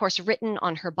 This is, of course, written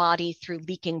on her body through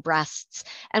leaking breasts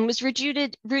and was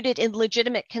rooted in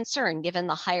legitimate concern given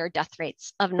the higher death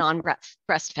rates of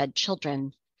non-breastfed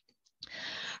children.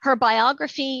 Her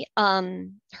biography,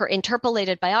 her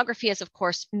interpolated biography is, of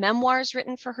course, memoirs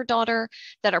written for her daughter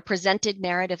that are presented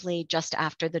narratively just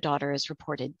after the daughter is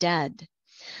reported dead.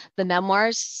 The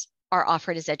memoirs are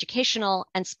offered as educational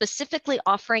and specifically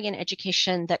offering an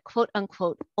education that, quote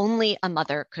unquote, only a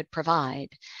mother could provide.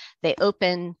 They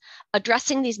open,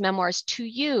 addressing these memoirs to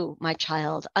you, my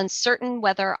child, uncertain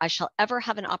whether I shall ever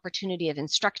have an opportunity of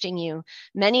instructing you.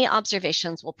 Many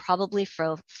observations will probably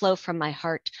flow from my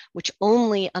heart, which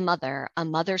only a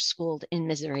mother schooled in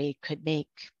misery could make.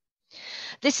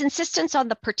 This insistence on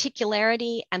the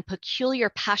particularity and peculiar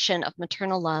passion of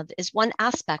maternal love is one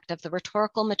aspect of the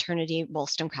rhetorical maternity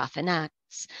Wollstonecraft enacts.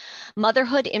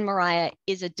 Motherhood in Maria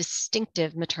is a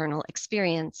distinctive maternal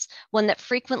experience, one that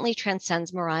frequently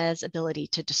transcends Maria's ability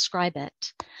to describe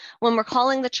it. When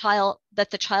recalling that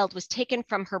the child was taken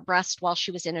from her breast while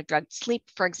she was in a drugged sleep,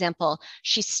 for example,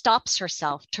 she stops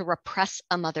herself to repress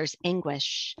a mother's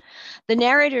anguish. The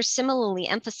narrator similarly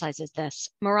emphasizes this.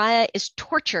 Maria is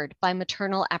tortured by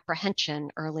maternal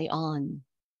apprehension early on.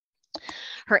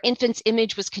 Her infant's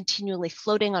image was continually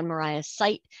floating on Maria's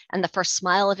sight, and the first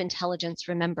smile of intelligence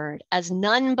remembered, as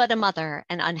none but a mother,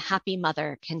 an unhappy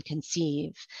mother, can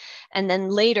conceive. And then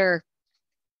later,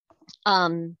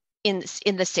 in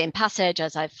the same passage,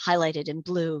 as I've highlighted in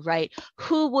blue, right,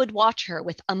 who would watch her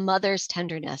with a mother's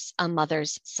tenderness, a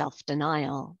mother's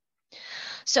self-denial?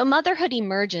 So motherhood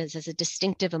emerges as a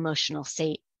distinctive emotional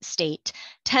state,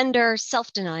 tender,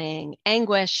 self-denying,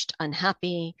 anguished,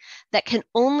 unhappy, that can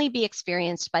only be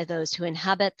experienced by those who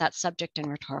inhabit that subject and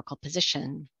rhetorical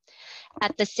position.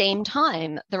 At the same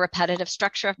time, the repetitive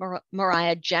structure of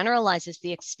Maria generalizes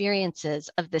the experiences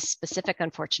of this specific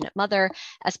unfortunate mother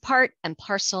as part and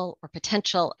parcel or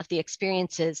potential of the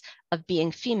experiences of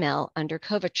being female under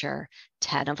coverture,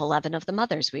 10 of 11 of the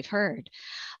mothers we've heard.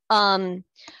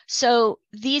 So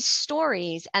these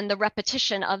stories and the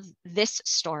repetition of this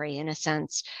story, in a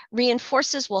sense,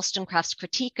 reinforces Wollstonecraft's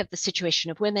critique of the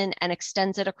situation of women and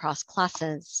extends it across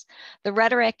classes. The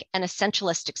rhetoric and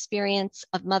essentialist experience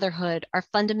of motherhood are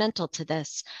fundamental to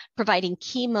this, providing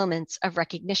key moments of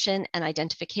recognition and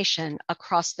identification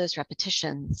across those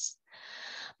repetitions.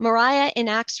 Maria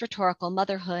enacts rhetorical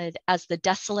motherhood as the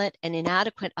desolate and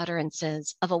inadequate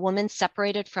utterances of a woman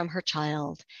separated from her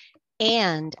child,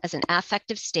 and as an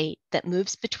affective state that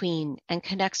moves between and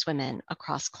connects women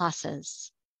across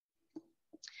classes.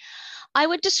 I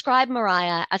would describe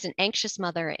Maria as an anxious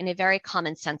mother in a very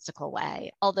commonsensical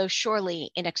way, although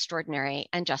surely in extraordinary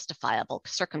and justifiable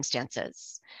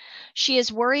circumstances. She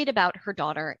is worried about her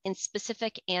daughter in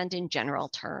specific and in general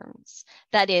terms.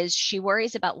 That is, she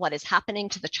worries about what is happening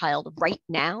to the child right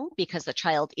now because the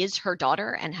child is her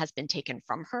daughter and has been taken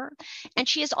from her. And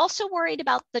she is also worried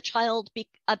about the child,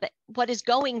 what is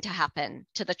going to happen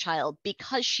to the child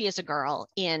because she is a girl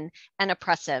in an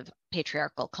oppressive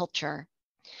patriarchal culture.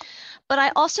 But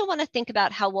I also want to think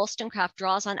about how Wollstonecraft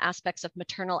draws on aspects of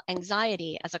maternal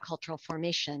anxiety as a cultural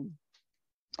formation.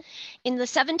 In the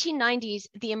 1790s,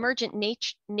 the emergent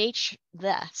nature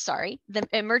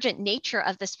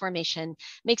of this formation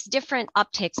makes different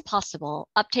uptakes possible,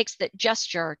 uptakes that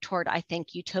gesture toward, I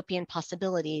think, utopian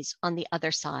possibilities on the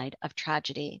other side of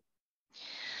tragedy.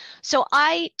 So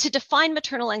to define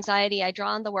maternal anxiety, I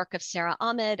draw on the work of Sarah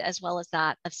Ahmed, as well as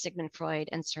that of Sigmund Freud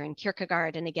and Søren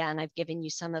Kierkegaard. And again, I've given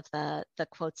you some of the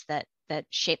quotes that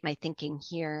shape my thinking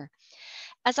here.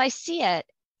 As I see it,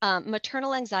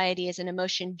 maternal anxiety is an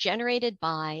emotion generated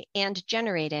by and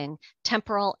generating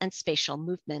temporal and spatial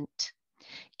movement.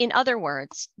 In other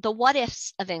words, the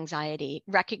what-ifs of anxiety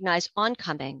recognize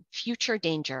oncoming future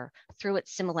danger through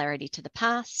its similarity to the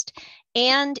past,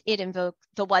 and the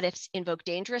what-ifs invoke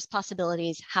dangerous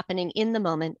possibilities happening in the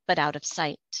moment but out of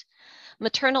sight.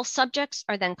 Maternal subjects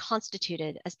are then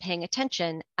constituted as paying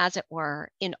attention, as it were,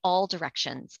 in all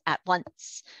directions at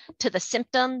once, to the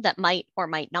symptom that might or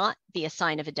might not be a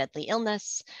sign of a deadly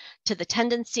illness, to the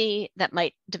tendency that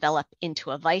might develop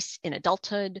into a vice in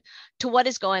adulthood, to what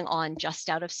is going on just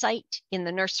out of sight in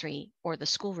the nursery or the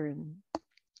schoolroom.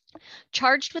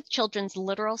 Charged with children's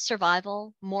literal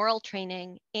survival, moral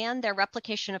training, and their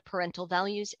replication of parental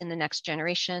values in the next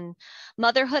generation,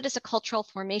 motherhood as a cultural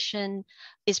formation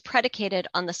is predicated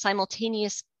on the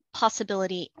simultaneous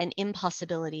possibility and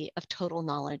impossibility of total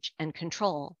knowledge and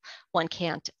control. One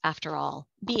can't, after all,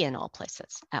 be in all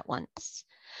places at once.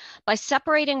 By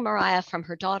separating Maria from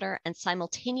her daughter and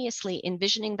simultaneously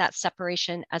envisioning that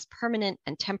separation as permanent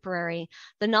and temporary,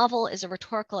 the novel is a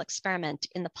rhetorical experiment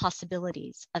in the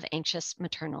possibilities of anxious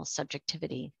maternal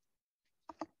subjectivity.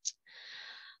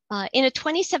 In a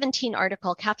 2017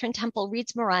 article, Catherine Temple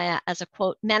reads Maria as a,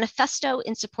 quote, manifesto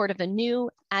in support of a new,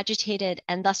 agitated,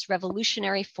 and thus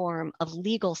revolutionary form of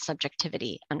legal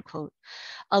subjectivity, unquote.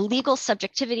 A legal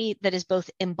subjectivity that is both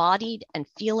embodied and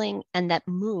feeling and that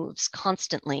moves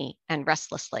constantly and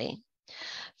restlessly.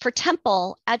 For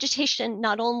Temple, agitation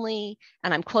not only,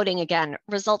 and I'm quoting again,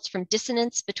 results from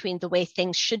dissonance between the way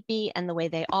things should be and the way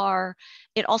they are,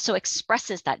 it also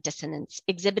expresses that dissonance,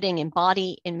 exhibiting in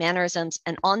body, in mannerisms,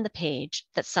 and on the page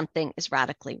that something is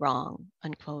radically wrong,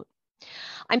 unquote.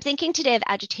 I'm thinking today of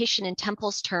agitation in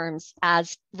Temple's terms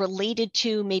as related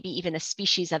to maybe even a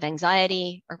species of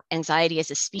anxiety, or anxiety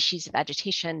as a species of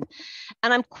agitation.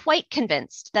 And I'm quite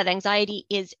convinced that anxiety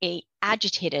is an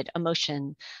agitated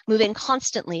emotion, moving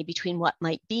constantly between what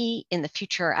might be in the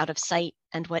future out of sight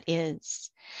and what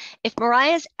is. If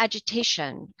Maria's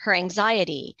agitation, her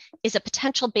anxiety, is a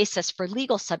potential basis for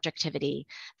legal subjectivity,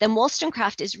 then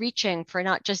Wollstonecraft is reaching for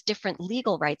not just different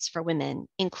legal rights for women,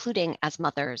 including as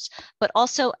mothers, but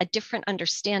also a different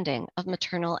understanding of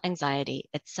maternal anxiety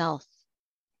itself.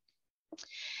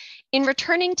 In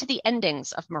returning to the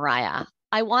endings of Maria,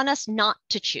 I want us not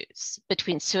to choose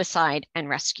between suicide and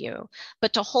rescue,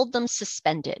 but to hold them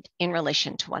suspended in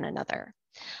relation to one another.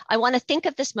 I want to think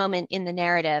of this moment in the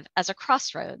narrative as a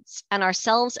crossroads, and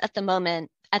ourselves at the moment,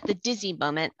 at the dizzy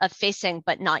moment of facing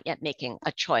but not yet making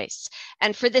a choice.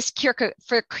 And for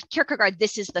Kierkegaard,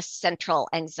 this is the central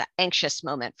anxious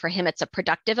moment. For him, it's a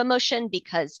productive emotion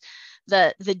because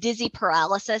The dizzy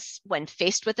paralysis when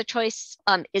faced with a choice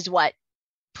is what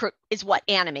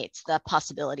animates the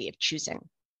possibility of choosing.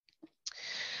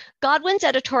 Godwin's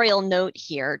editorial note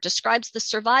here describes the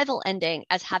survival ending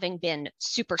as having been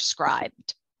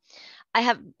superscribed. I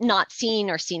have not seen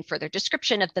or seen further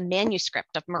description of the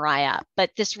manuscript of Maria, but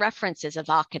this reference is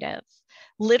evocative.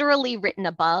 Literally written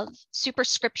above,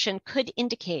 superscription could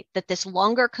indicate that this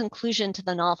longer conclusion to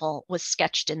the novel was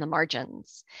sketched in the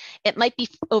margins. It might be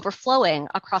overflowing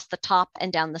across the top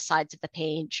and down the sides of the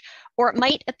page, or it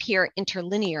might appear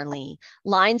interlinearly,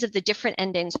 lines of the different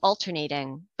endings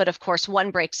alternating, but of course one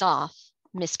breaks off,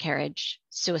 miscarriage,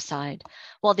 suicide,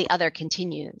 while the other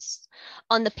continues.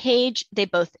 On the page, they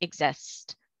both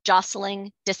exist,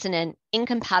 jostling, dissonant,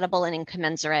 incompatible and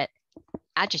incommensurate,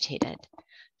 agitated.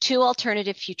 Two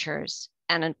alternative futures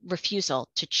and a refusal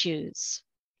to choose.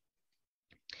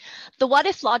 The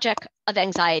what-if logic of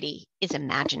anxiety is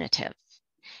imaginative.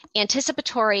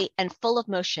 Anticipatory and full of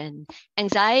motion,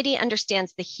 anxiety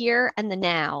understands the here and the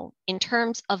now in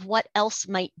terms of what else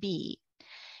might be.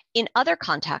 In other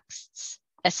contexts,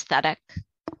 aesthetic,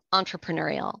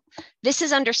 entrepreneurial, this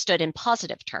is understood in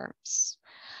positive terms.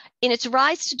 In its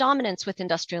rise to dominance with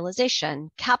industrialization,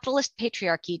 capitalist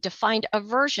patriarchy defined a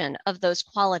version of those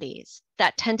qualities,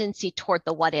 that tendency toward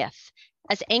the what if,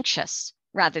 as anxious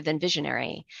rather than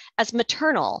visionary, as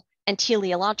maternal and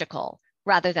teleological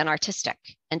rather than artistic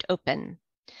and open.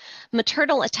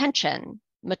 Maternal attention,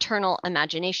 maternal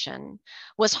imagination,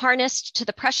 was harnessed to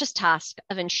the precious task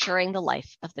of ensuring the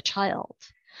life of the child.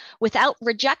 Without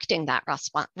rejecting that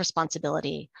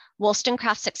responsibility,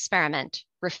 Wollstonecraft's experiment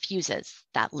refuses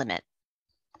that limit.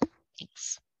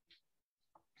 Thanks.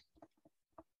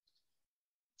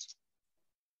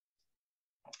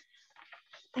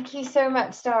 Thank you so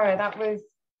much, Dara. That was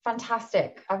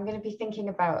fantastic. I'm going to be thinking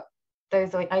about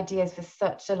those ideas for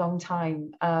such a long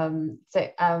time. And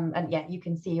yeah, you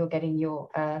can see you're getting your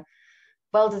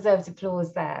well-deserved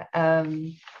applause there.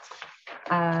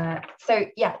 So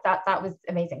yeah, that was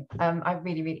amazing. I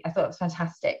thought it was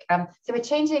fantastic. So we're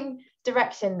changing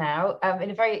direction now in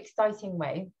a very exciting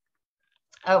way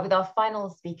with our final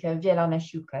speaker, Wielana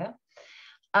Szuker.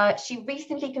 She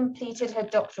recently completed her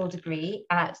doctoral degree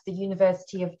at the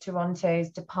University of Toronto's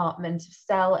Department of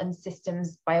Cell and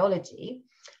Systems Biology,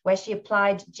 where she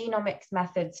applied genomics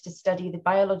methods to study the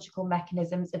biological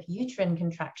mechanisms of uterine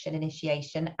contraction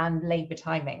initiation and labour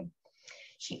timing.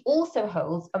 She also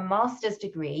holds a master's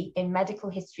degree in medical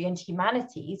history and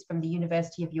humanities from the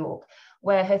University of York,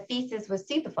 where her thesis was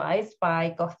supervised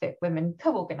by Gothic women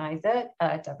co-organiser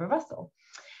Deborah Russell.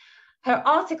 Her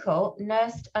article,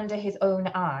 Nursed Under His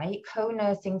Own Eye,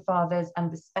 Co-Nursing Fathers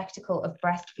and the Spectacle of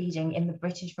Breastfeeding in the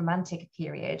British Romantic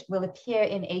Period, will appear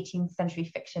in 18th century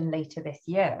fiction later this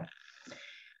year.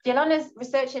 Wielana's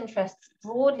research interests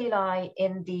broadly lie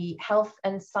in the health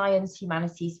and science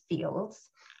humanities fields,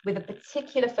 with a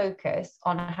particular focus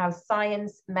on how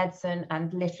science, medicine,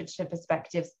 and literature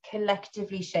perspectives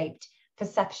collectively shaped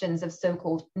perceptions of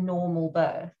so-called normal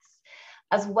births,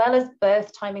 as well as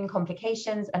birth timing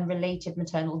complications and related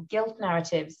maternal guilt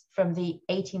narratives from the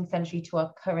 18th century to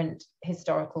our current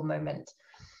historical moment.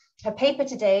 Her paper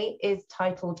today is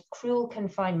titled Cruel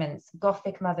Confinements,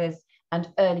 Gothic Mothers and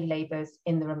Early Labours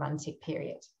in the Romantic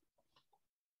Period.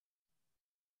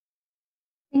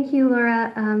 Thank you,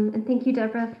 Laura, and thank you,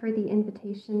 Deborah, for the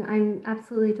invitation. I'm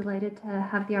absolutely delighted to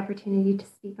have the opportunity to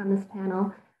speak on this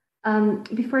panel.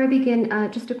 Before I begin,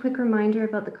 just a quick reminder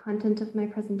about the content of my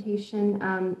presentation.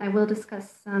 I will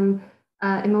discuss some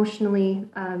emotionally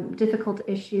difficult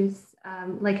issues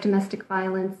like domestic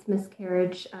violence,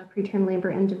 miscarriage, preterm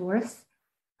labor, and divorce.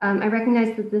 I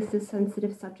recognize that this is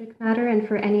sensitive subject matter, and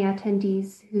for any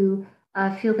attendees who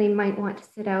feel they might want to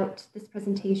sit out this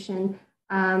presentation,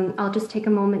 I'll just take a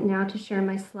moment now to share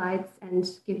my slides and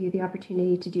give you the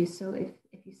opportunity to do so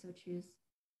if you so choose.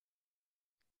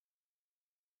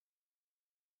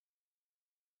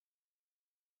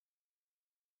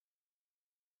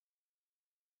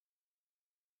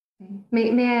 Okay.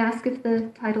 May I ask if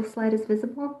the title slide is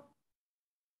visible?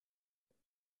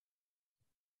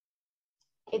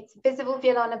 It's visible,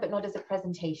 Wielana, but not as a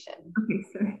presentation. Okay,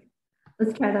 sorry.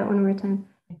 Let's try that one more time.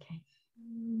 Okay.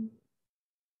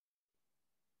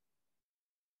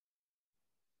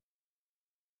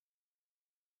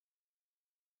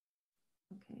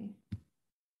 Okay.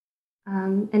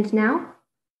 And now?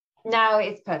 Now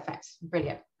it's perfect.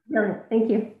 Brilliant. Brilliant. Thank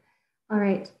you. All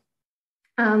right.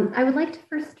 I would like to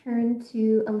first turn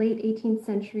to a late 18th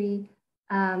century,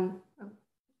 I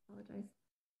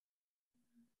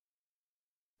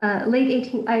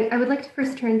would like to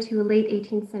first turn to a late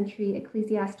 18th century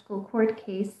ecclesiastical court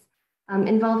case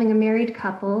involving a married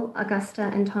couple, Augusta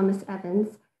and Thomas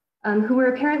Evans, who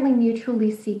were apparently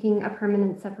mutually seeking a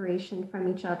permanent separation from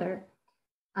each other.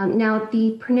 Now,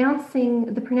 the pronounced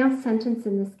sentence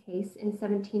in this case in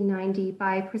 1790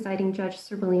 by presiding Judge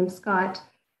Sir William Scott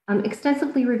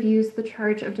extensively reviews the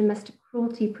charge of domestic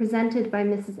cruelty presented by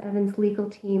Mrs. Evans' legal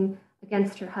team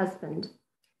against her husband.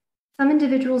 Some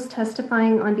individuals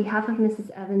testifying on behalf of Mrs.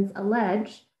 Evans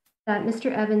allege that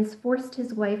Mr. Evans forced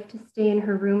his wife to stay in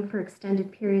her room for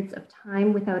extended periods of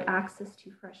time without access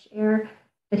to fresh air,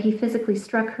 that he physically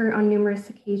struck her on numerous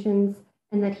occasions,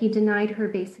 and that he denied her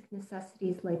basic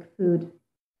necessities like food.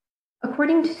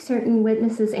 According to certain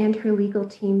witnesses and her legal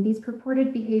team, these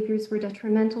purported behaviors were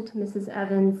detrimental to Mrs.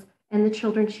 Evans and the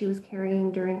children she was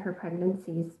carrying during her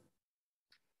pregnancies.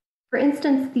 For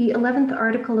instance, the 11th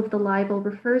article of the libel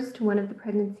refers to one of the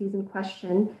pregnancies in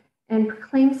question and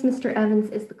proclaims Mr.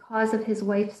 Evans is the cause of his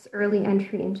wife's early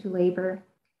entry into labor.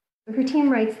 Her team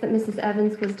writes that Mrs.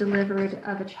 Evans was delivered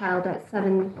of a child at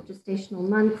 7 gestational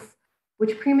months,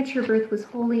 which premature birth was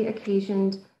wholly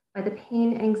occasioned by the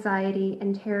pain, anxiety,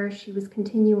 and terror she was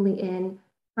continually in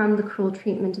from the cruel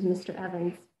treatment of Mr.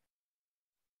 Evans.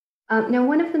 Now,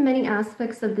 one of the many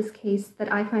aspects of this case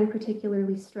that I find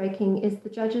particularly striking is the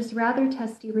judge's rather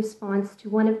testy response to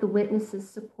one of the witnesses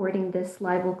supporting this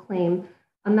libel claim,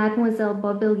 a Mademoiselle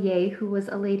Beaubillier, who was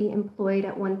a lady employed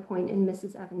at one point in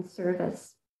Mrs. Evans'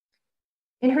 service.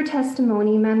 In her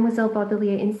testimony, Mademoiselle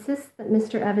Beaubillier insists that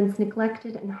Mr. Evans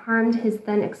neglected and harmed his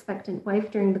then expectant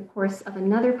wife during the course of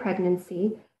another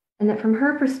pregnancy, and that from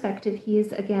her perspective, he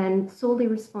is again solely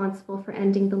responsible for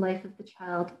ending the life of the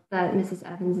child that Mrs.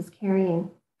 Evans is carrying.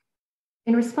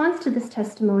 In response to this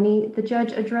testimony, the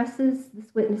judge addresses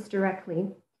this witness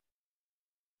directly.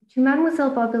 To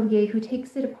Mademoiselle Beaubillier, who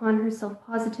takes it upon herself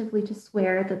positively to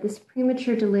swear that this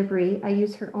premature delivery, I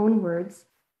use her own words,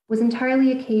 was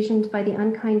entirely occasioned by the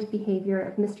unkind behavior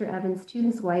of Mr. Evans to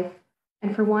his wife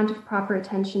and for want of proper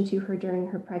attention to her during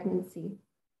her pregnancy.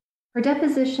 Her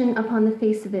deposition upon the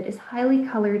face of it is highly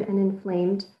colored and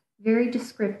inflamed, very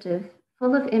descriptive,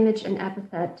 full of image and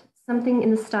epithet, something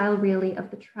in the style really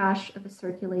of the trash of a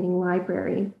circulating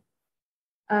library.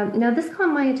 Now, this caught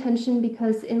my attention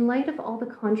because in light of all the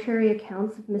contrary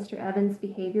accounts of Mr. Evans'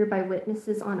 behavior by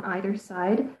witnesses on either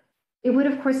side, it would,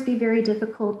 of course, be very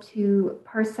difficult to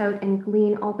parse out and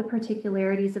glean all the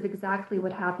particularities of exactly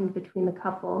what happened between the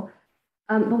couple.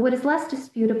 But what is less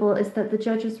disputable is that the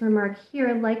judge's remark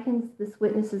here likens this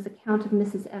witness's account of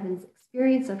Mrs. Evans'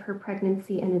 experience of her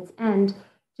pregnancy and its end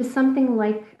to something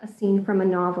like a scene from a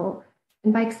novel.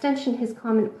 And by extension, his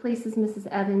comment places Mrs.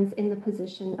 Evans in the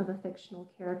position of a fictional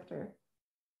character.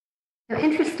 Now,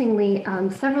 interestingly,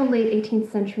 several late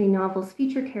 18th century novels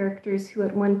feature characters who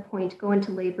at one point go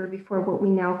into labor before what we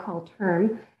now call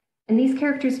term, and these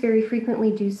characters very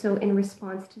frequently do so in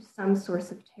response to some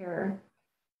source of terror.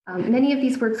 Many of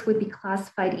these works would be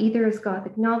classified either as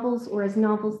Gothic novels or as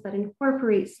novels that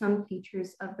incorporate some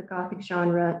features of the Gothic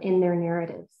genre in their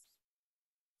narratives.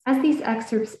 As these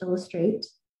excerpts illustrate,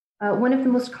 one of the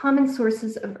most common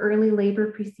sources of early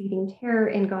labor preceding terror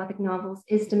in Gothic novels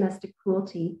is domestic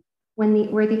cruelty,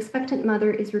 where the expectant mother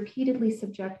is repeatedly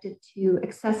subjected to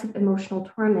excessive emotional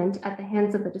torment at the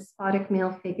hands of a despotic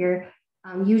male figure,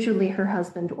 usually her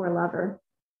husband or lover.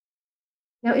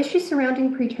 Now, issues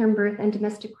surrounding preterm birth and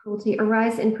domestic cruelty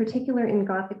arise in particular in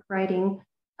Gothic writing,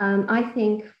 I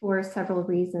think, for several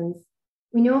reasons.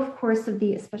 We know, of course, of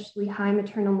the especially high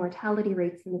maternal mortality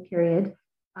rates in the period.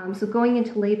 So going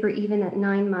into labor even at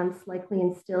 9 months likely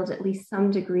instilled at least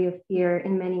some degree of fear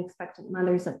in many expectant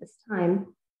mothers at this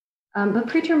time. But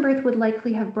preterm birth would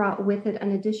likely have brought with it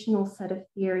an additional set of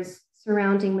fears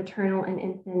surrounding maternal and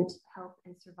infant health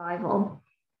and survival.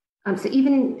 So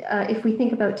even if we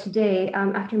think about today,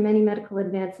 after many medical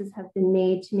advances have been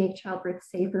made to make childbirth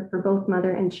safer for both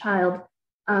mother and child,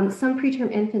 some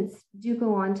preterm infants do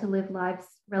go on to live lives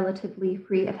relatively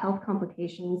free of health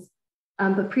complications.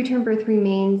 But preterm birth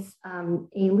remains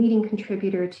a leading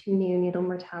contributor to neonatal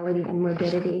mortality and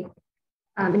morbidity.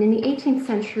 And in the 18th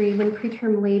century, when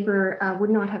preterm labor would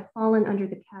not have fallen under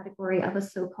the category of a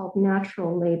so-called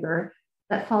natural labor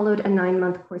that followed a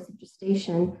 9-month course of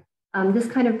gestation, this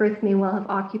kind of birth may well have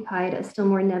occupied a still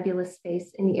more nebulous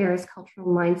space in the era's cultural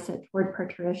mindset toward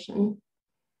parturition.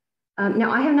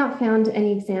 Now, I have not found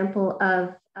any example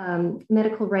of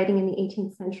medical writing in the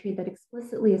 18th century that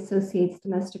explicitly associates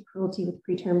domestic cruelty with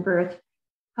preterm birth.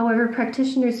 However,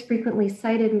 practitioners frequently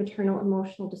cited maternal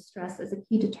emotional distress as a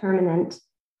key determinant,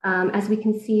 as we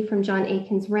can see from John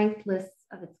Aiken's ranked lists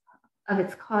of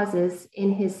its causes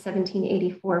in his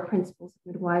 1784 Principles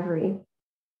of Midwifery.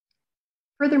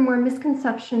 Furthermore,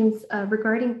 misconceptions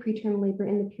regarding preterm labor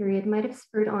in the period might have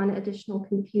spurred on additional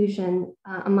confusion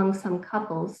among some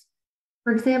couples.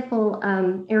 For example,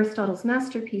 Aristotle's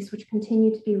masterpiece, which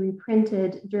continued to be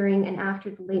reprinted during and after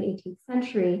the late 18th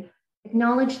century,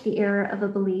 acknowledged the error of a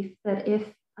belief that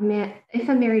if a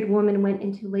married woman went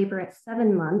into labor at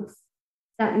 7 months,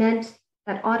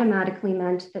 that automatically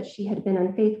meant that she had been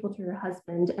unfaithful to her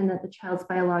husband and that the child's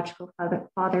biological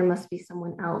father must be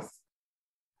someone else.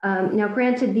 Now,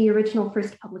 granted, the original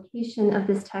first publication of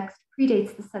this text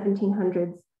predates the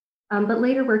 1700s, but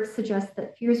later works suggest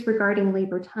that fears regarding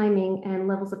labor timing and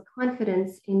levels of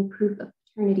confidence in proof of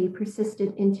paternity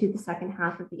persisted into the second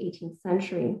half of the 18th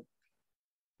century.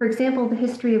 For example, the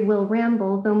history of Will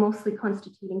Ramble, though mostly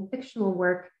constituting fictional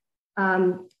work,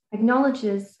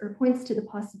 acknowledges or points to the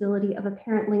possibility of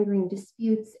apparent lingering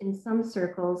disputes in some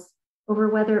circles over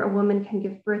whether a woman can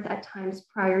give birth at times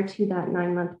prior to that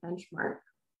 9-month benchmark.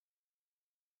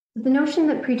 The notion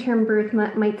that preterm birth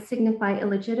might signify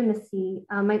illegitimacy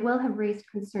might well have raised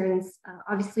concerns,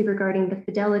 obviously regarding the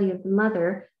fidelity of the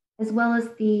mother, as well as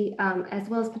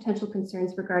potential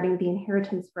concerns regarding the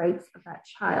inheritance rights of that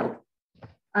child.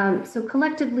 So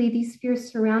collectively, these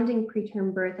fears surrounding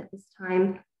preterm birth at this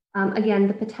time, again,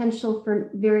 the potential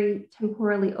for very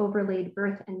temporally overlaid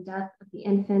birth and death of the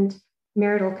infant,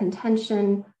 marital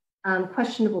contention,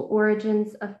 questionable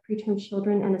origins of preterm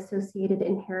children and associated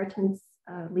inheritance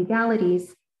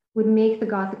legalities would make the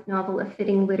Gothic novel a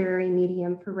fitting literary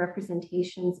medium for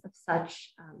representations of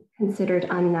such considered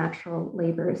unnatural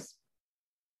labors.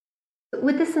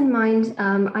 With this in mind,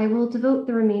 I will devote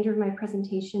the remainder of my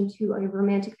presentation to a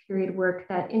Romantic period work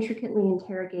that intricately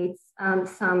interrogates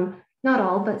some, not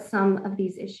all, but some of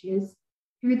these issues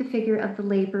through the figure of the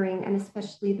laboring and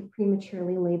especially the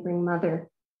prematurely laboring mother.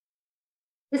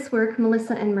 This work,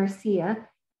 Melissa and Marcia,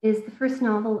 is the first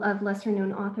novel of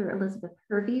lesser-known author Elizabeth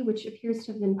Hervey, which appears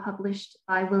to have been published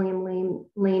by William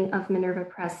Lane of Minerva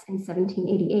Press in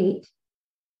 1788.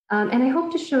 And I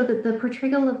hope to show that the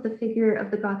portrayal of the figure of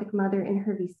the Gothic mother in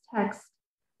Hervey's text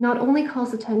not only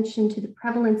calls attention to the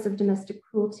prevalence of domestic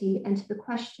cruelty and to the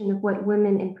question of what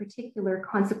women in particular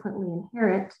consequently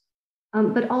inherit,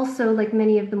 but also, like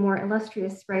many of the more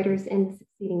illustrious writers in the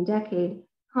succeeding decade,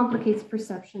 complicates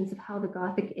perceptions of how the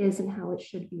Gothic is and how it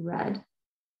should be read.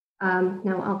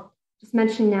 Now, I'll just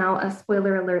mention now a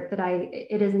spoiler alert that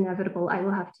it is inevitable. I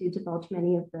will have to divulge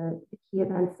many of the key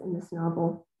events in this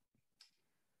novel.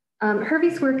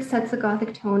 Hervey's work sets a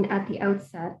Gothic tone at the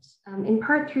outset, in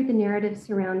part through the narrative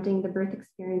surrounding the birth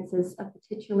experiences of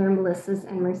the titular Melissa's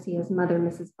and Marcia's mother,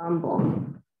 Mrs. Bumble.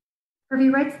 Hervey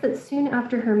writes that soon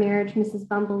after her marriage, Mrs.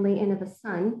 Bumble lay in of a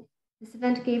son. This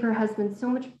event gave her husband so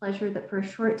much pleasure that for a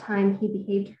short time he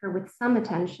behaved to her with some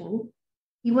attention.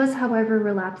 He was, however,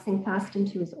 relapsing fast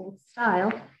into his old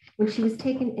style when she was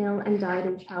taken ill and died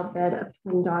in childbed of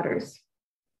twin daughters.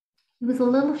 He was a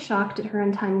little shocked at her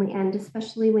untimely end,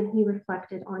 especially when he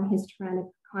reflected on his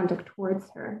tyrannical conduct towards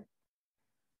her.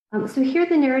 So here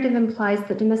the narrative implies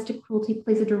that domestic cruelty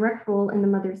plays a direct role in the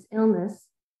mother's illness,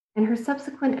 and her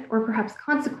subsequent or perhaps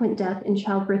consequent death in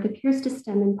childbirth appears to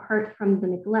stem in part from the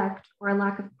neglect or a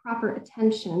lack of proper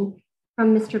attention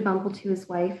from Mr. Bumble to his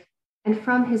wife, and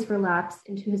from his relapse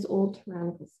into his old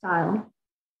tyrannical style.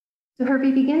 So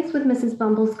Hervey begins with Mrs.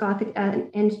 Bumble's Gothic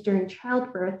end during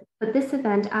childbirth, but this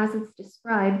event, as it's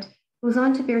described, goes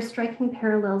on to bear striking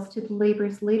parallels to the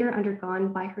labors later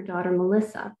undergone by her daughter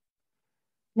Melissa.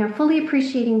 Now, fully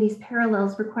appreciating these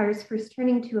parallels requires first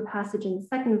turning to a passage in the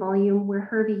second volume where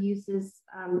Hervey uses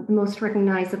the most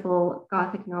recognizable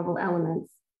Gothic novel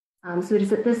elements. So it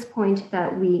is at this point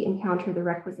that we encounter the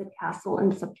requisite castle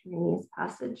and subterraneous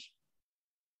passage.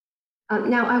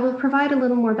 Now, I will provide a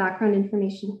little more background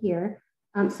information here.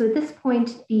 So at this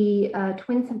point, the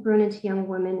twins have grown into young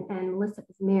women and Melissa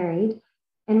is married.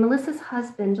 And Melissa's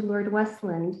husband, Lord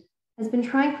Westland, has been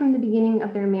trying from the beginning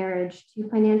of their marriage to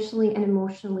financially and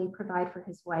emotionally provide for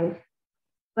his wife.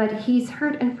 But he's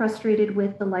hurt and frustrated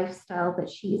with the lifestyle that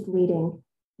she is leading.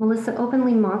 Melissa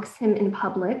openly mocks him in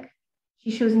public.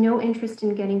 She shows no interest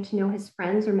in getting to know his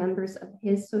friends or members of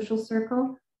his social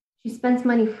circle. She spends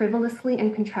money frivolously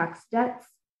and contracts debts.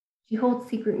 She holds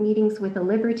secret meetings with a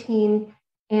libertine,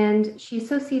 and she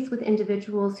associates with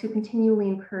individuals who continually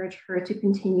encourage her to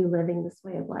continue living this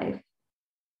way of life.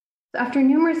 So after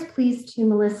numerous pleas to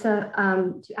Melissa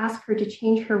to ask her to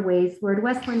change her ways, Lord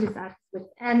Westland is at his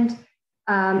wit's end,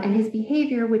 and his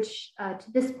behavior, which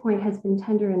to this point has been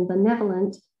tender and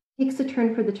benevolent, takes a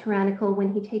turn for the tyrannical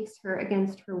when he takes her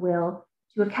against her will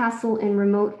to a castle in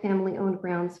remote family-owned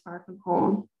grounds far from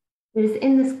home. It is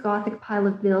in this Gothic pile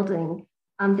of building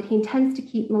that he intends to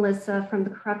keep Melissa from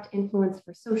the corrupt influence of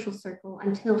her social circle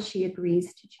until she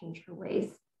agrees to change her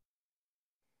ways.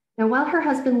 Now, while her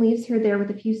husband leaves her there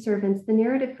with a few servants, the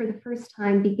narrative for the first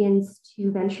time begins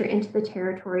to venture into the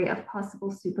territory of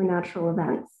possible supernatural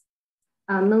events.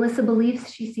 Melissa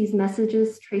believes she sees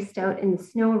messages traced out in the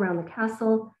snow around the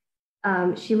castle.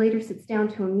 She later sits down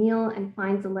to a meal and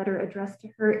finds a letter addressed to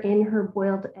her in her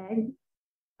boiled egg.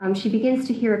 She begins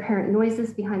to hear apparent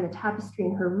noises behind the tapestry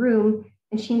in her room,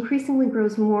 and she increasingly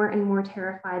grows more and more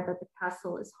terrified that the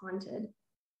castle is haunted.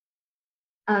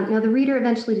 Now, the reader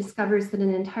eventually discovers that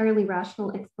an entirely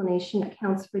rational explanation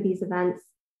accounts for these events.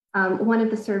 One of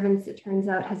the servants, it turns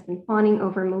out, has been fawning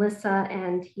over Melissa,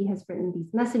 and he has written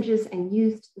these messages and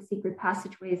used the secret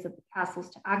passageways of the castles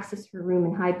to access her room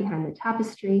and hide behind the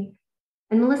tapestry.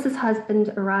 And Melissa's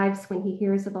husband arrives when he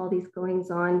hears of all these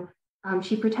goings-on.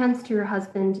 She pretends to her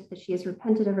husband that she has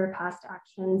repented of her past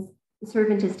actions. The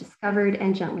servant is discovered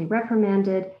and gently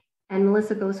reprimanded, and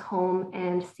Melissa goes home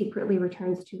and secretly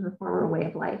returns to her former way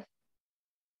of life.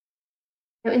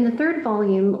 Now, in the third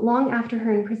volume, long after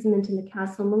her imprisonment in the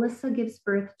castle, Melissa gives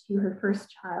birth to her first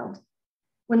child.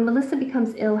 When Melissa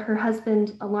becomes ill, her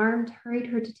husband, alarmed, hurried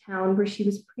her to town where she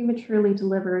was prematurely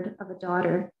delivered of a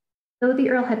daughter. Though the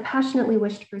Earl had passionately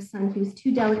wished for a son, he was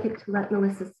too delicate to let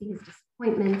Melissa see his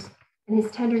disappointment, and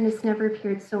his tenderness never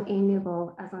appeared so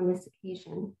amiable as on this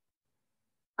occasion.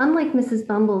 Unlike Mrs.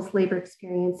 Bumble's labor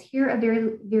experience, here a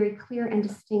very, very clear and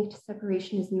distinct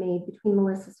separation is made between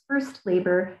Melissa's first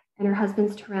labor and her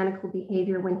husband's tyrannical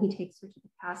behavior when he takes her to the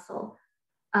castle.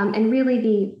 And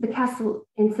really the castle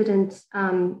incident,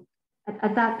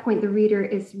 at that point, the reader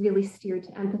is really steered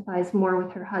to empathize more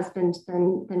with her husband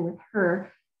than with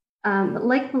her.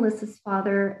 Like Melissa's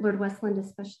father, Lord Westland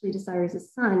especially desires a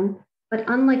son, but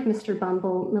unlike Mr.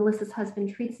 Bumble, Melissa's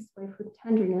husband treats his wife with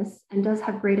tenderness and does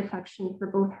have great affection for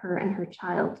both her and her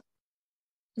child.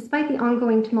 Despite the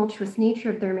ongoing tumultuous nature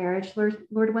of their marriage,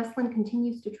 Lord Westland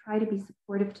continues to try to be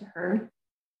supportive to her.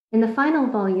 In the final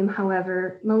volume,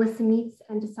 however, Melissa meets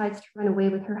and decides to run away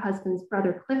with her husband's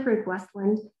brother, Clifford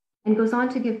Westland, and goes on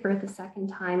to give birth a second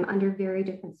time under very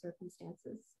different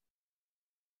circumstances.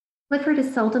 Clifford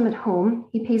is seldom at home.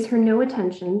 He pays her no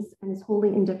attentions and is wholly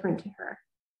indifferent to her.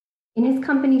 In his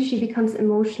company, she becomes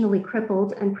emotionally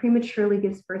crippled and prematurely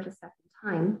gives birth a second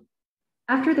time.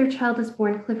 After their child is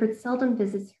born, Clifford seldom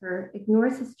visits her,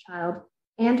 ignores his child,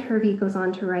 and Hervey goes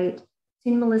on to write,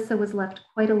 soon Melissa was left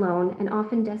quite alone and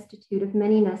often destitute of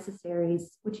many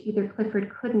necessaries, which either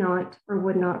Clifford could not or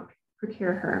would not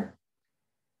procure her.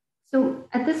 So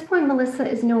at this point, Melissa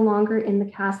is no longer in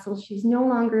the castle. She's no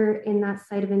longer in that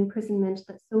site of imprisonment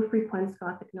that so frequents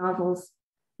Gothic novels.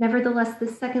 Nevertheless,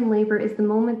 this second labor is the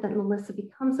moment that Melissa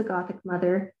becomes a Gothic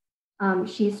mother.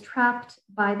 She's trapped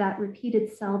by that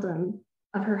repeated seldom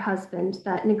of her husband,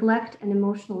 that neglect and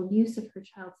emotional abuse of her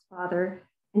child's father,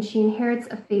 and she inherits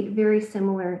a fate very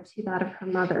similar to that of her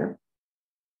mother.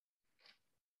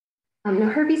 Now,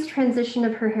 Hervey's transition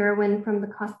of her heroine from the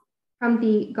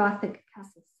Gothic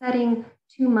castle setting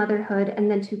to motherhood and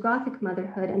then to Gothic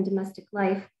motherhood and domestic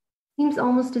life seems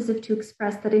almost as if to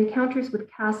express that encounters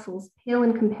with castles pale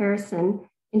in comparison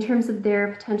in terms of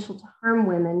their potential to harm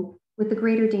women with the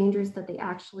greater dangers that they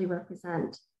actually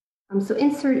represent. So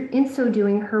in so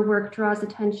doing, her work draws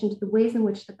attention to the ways in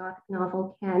which the Gothic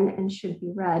novel can and should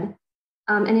be read.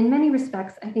 And in many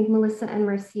respects, I think Melissa and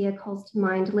Marcia calls to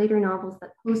mind later novels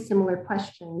that pose similar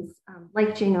questions,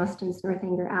 like Jane Austen's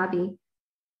Northanger Abbey.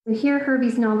 So here,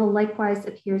 Hervey's novel likewise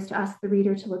appears to ask the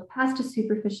reader to look past a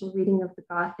superficial reading of the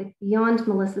Gothic, beyond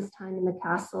Melissa's time in the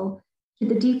castle, to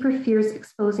the deeper fears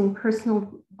exposing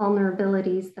personal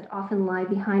vulnerabilities that often lie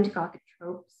behind Gothic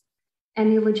tropes,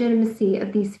 and the legitimacy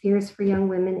of these fears for young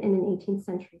women in an 18th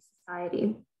century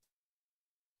society.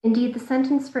 Indeed, the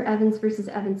sentence for Evans versus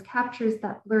Evans captures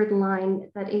that blurred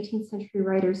line that 18th century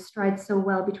writers stride so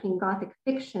well between Gothic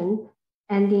fiction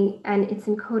and its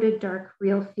encoded dark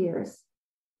real fears.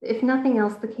 If nothing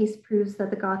else, the case proves that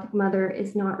the Gothic mother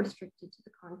is not restricted to the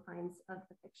confines of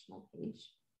the fictional page.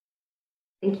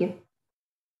 Thank you.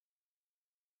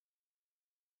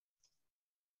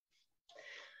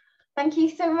 Thank you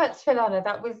so much, Philana.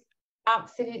 That was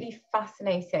absolutely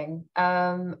fascinating.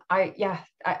 I've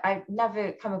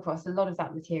never come across a lot of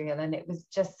that material, and it was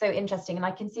just so interesting. And I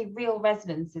can see real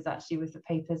resonances actually with the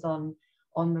papers on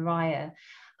Mariah.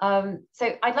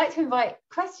 So I'd like to invite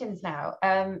questions now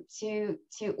to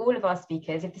all of our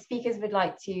speakers. If the speakers would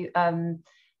like to turn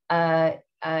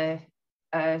their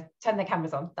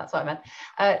cameras on, that's what I meant.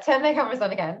 Turn their cameras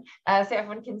on again so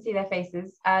everyone can see their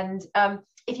faces. And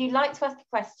if you'd like to ask a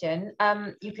question,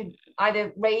 you could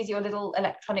either raise your little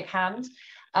electronic hand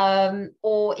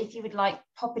or if you would like,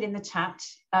 pop it in the chat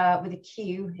with a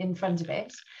Q in front of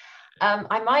it.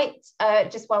 I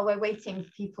might, just while we're waiting for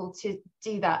people to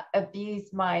do that,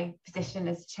 abuse my position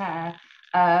as chair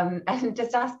and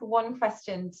just ask one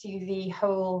question to the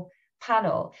whole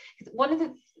panel. One of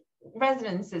the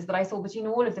resonances that I saw between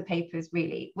all of the papers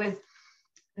really was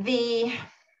the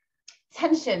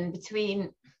tension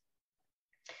between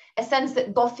a sense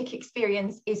that Gothic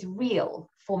experience is real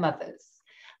for mothers,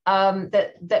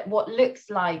 that what looks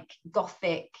like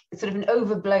Gothic, sort of an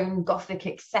overblown Gothic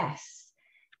excess,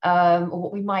 or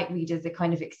what we might read as a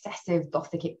kind of excessive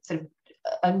Gothic, sort of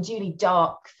unduly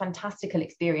dark, fantastical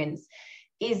experience,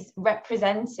 is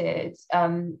represented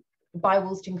by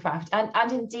Wollstonecraft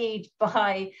and indeed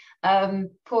by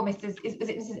poor Mrs. Was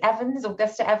it Mrs. Evans,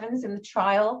 Augusta Evans, in the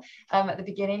trial at the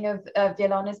beginning of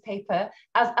Violana's paper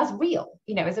as real,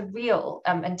 you know, as a real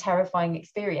and terrifying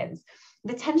experience.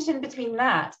 The tension between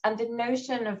that and the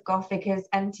notion of Gothic as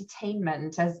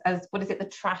entertainment, as what is it, the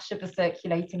trash of a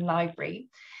circulating library.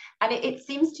 And it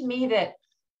seems to me that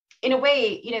in a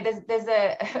way, you know, there's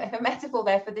a metaphor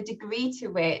there for the degree to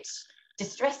which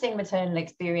distressing maternal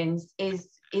experience is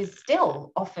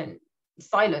still often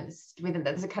silenced within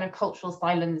that. There's a kind of cultural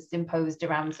silence imposed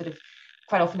around sort of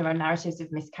quite often around narratives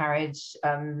of miscarriage,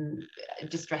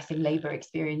 distressing labour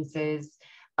experiences,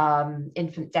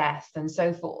 infant death and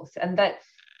so forth. And that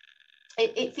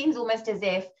it seems almost as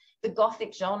if the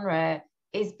Gothic genre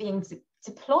is being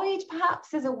deployed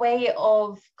perhaps as a way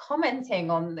of commenting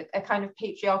on a kind of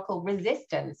patriarchal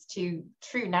resistance to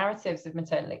true narratives of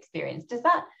maternal experience. Does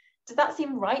that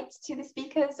seem right to the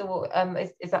speakers, or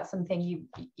is that something you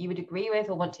would agree with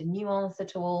or want to nuance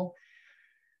at all?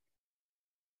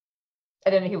 I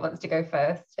don't know who wants to go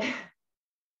first.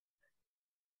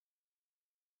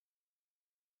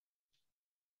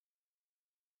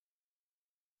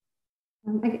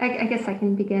 I guess I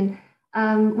can begin.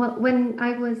 Well, when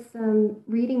I was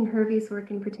reading Hervey's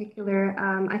work in particular,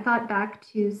 I thought back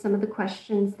to some of the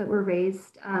questions that were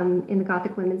raised in the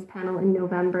Gothic Women's Panel in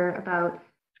November about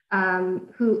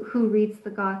who reads the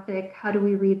Gothic, how do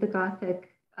we read the Gothic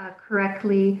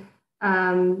correctly.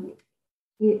 There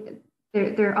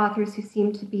are authors who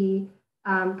seem to be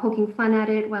poking fun at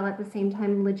it while at the same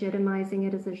time legitimizing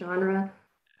it as a genre.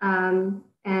 And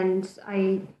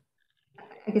I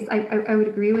guess I would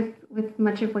agree with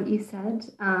much of what you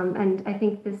said. And I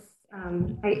think this,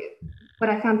 what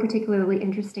I found particularly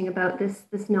interesting about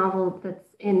this novel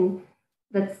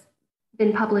that's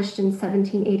been published in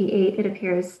 1788, it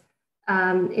appears,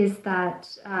 is that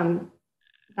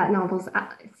that novel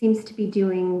seems to be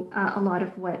doing a lot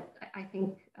of what I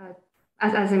think,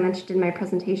 as I mentioned in my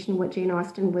presentation, what Jane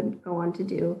Austen would go on to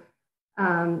do,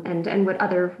 and what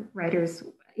other writers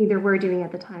either were doing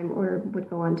at the time or would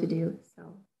go on to do.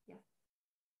 So,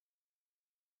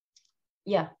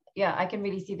 yeah, I can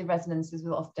really see the resonances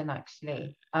with Austen,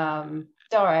 actually. Dara,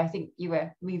 I think you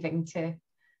were moving to say.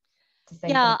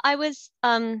 Yeah, I was,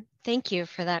 thank you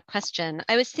for that question.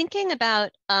 I was thinking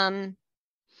about the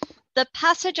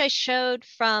passage I showed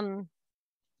from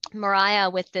Mariah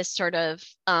with this sort of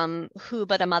who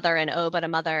but a mother and oh but a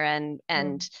mother, and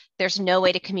there's no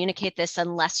way to communicate this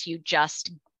unless you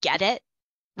just get it,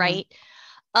 right?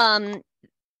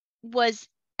 Was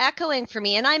echoing for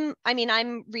me. And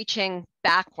I'm reaching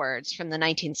backwards from the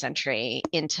 19th century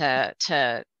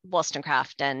to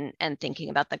Wollstonecraft and thinking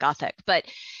about the Gothic, but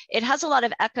it has a lot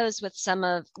of echoes with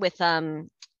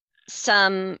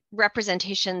some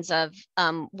representations of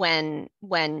when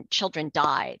children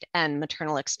died and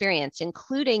maternal experience,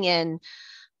 including in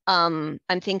I'm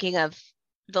thinking of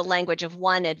the language of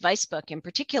one advice book in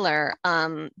particular,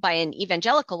 by an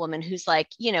evangelical woman who's like,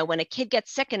 you know, when a kid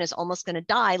gets sick and is almost going to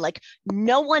die, like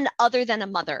no one other than a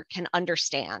mother can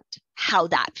understand how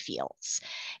that feels.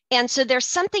 And so there's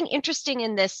something interesting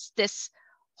in this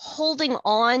holding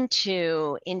on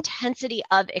to intensity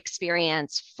of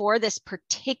experience for this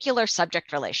particular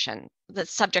subject relation, the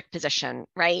subject position,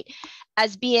 right?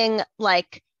 As being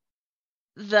like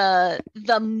the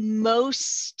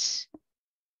most,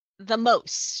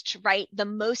 right? The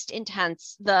most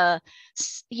intense, the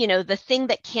thing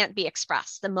that can't be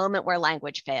expressed, the moment where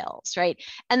language fails, right?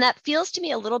 And that feels to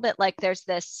me a little bit like there's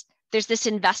this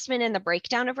investment in the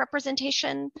breakdown of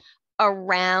representation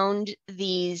around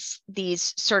these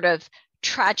sort of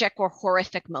tragic or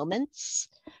horrific moments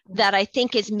that I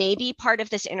think is maybe part of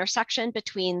this intersection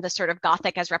between the sort of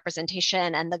Gothic as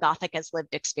representation and the Gothic as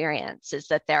lived experience, is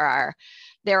that there's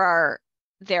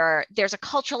a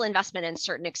cultural investment in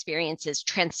certain experiences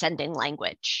transcending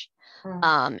language.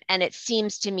 And it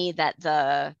seems to me that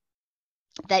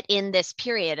in this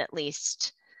period, at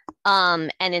least,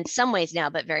 And in some ways now,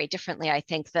 but very differently, I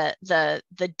think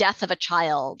the death of a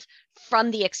child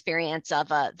from the experience of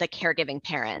the caregiving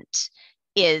parent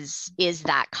is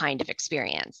that kind of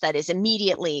experience that is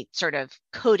immediately sort of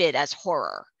coded as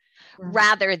horror,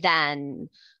 rather than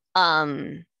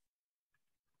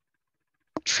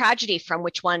tragedy from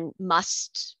which one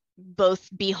must both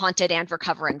be haunted and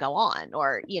recover and go on,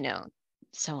 or,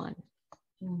 so on.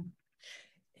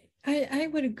 I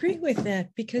would agree with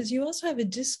that, because you also have a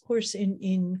discourse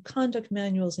in conduct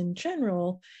manuals in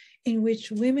general in which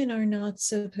women are not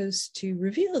supposed to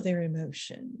reveal their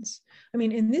emotions. I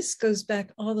mean, and this goes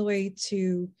back all the way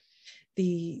to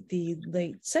the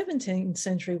late 17th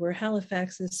century, where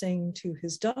Halifax is saying to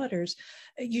his daughters,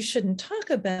 you shouldn't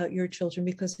talk about your children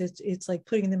because it's like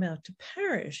putting them out to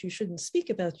perish. You shouldn't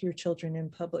speak about your children in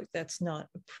public. That's not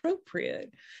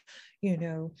appropriate,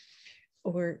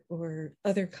 or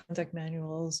other conduct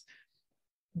manuals,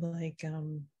 like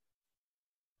I'm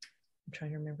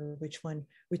trying to remember which one,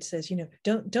 which says,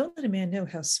 don't let a man know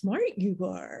how smart you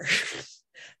are.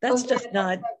 That's just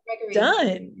not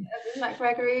done. Isn't that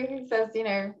Gregory who says,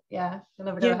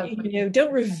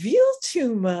 don't reveal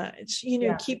too much,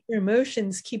 keep your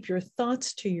emotions, keep your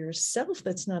thoughts to yourself.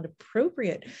 That's not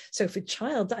appropriate. So if a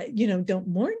child died, don't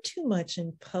mourn too much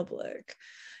in public.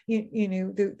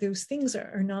 Those things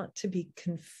are not to be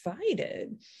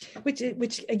confided,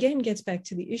 which again gets back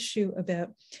to the issue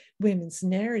about women's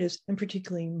narratives, and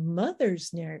particularly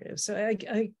mothers' narratives. So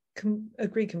I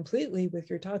agree completely with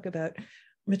your talk about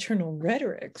maternal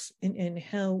rhetorics and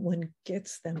how one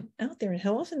gets them out there and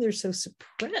how often they're so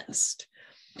suppressed.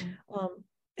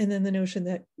 And then the notion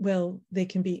that, well, they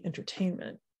can be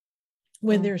entertainment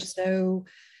when they're so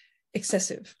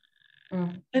excessive.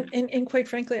 And quite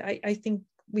frankly, I think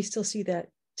we still see that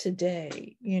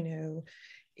today.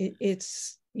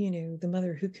 It's the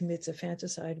mother who commits a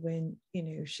fanticide when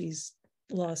she's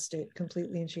lost it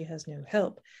completely and she has no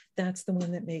help. That's the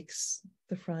one that makes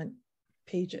the front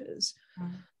pages.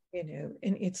 And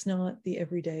it's not the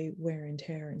everyday wear and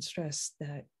tear and stress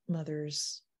that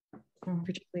mothers,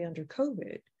 particularly under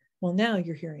COVID, well, now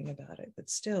you're hearing about it, but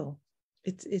still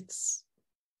it's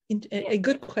a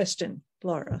good question,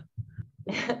 Laura.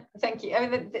 Thank you. I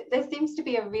mean, there seems to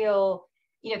be a real,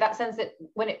 that sense that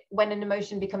when an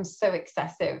emotion becomes so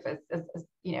excessive, as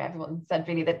everyone said,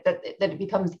 really, that it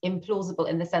becomes implausible,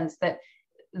 in the sense that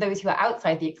those who are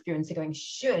outside the experience are going,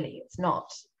 surely it's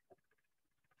not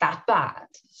that bad,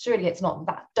 surely it's not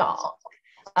that dark,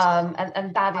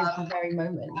 and that is the very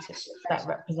moment that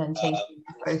representation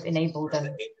is both enabled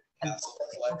and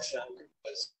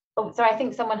oh, sorry, I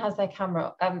think someone has their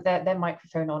camera, their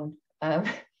microphone on.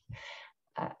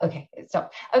 Okay,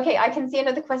 stop. Okay, I can see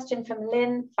another question from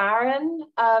Lynn Barron.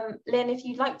 Lynn, if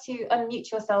you'd like to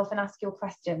unmute yourself and ask your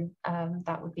question,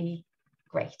 that would be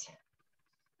great.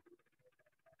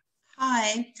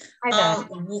 Hi. Hi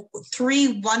there.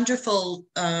 3 wonderful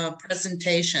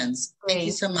presentations. Great. Thank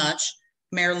you so much.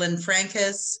 Marilyn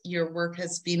Francis, your work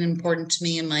has been important to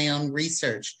me in my own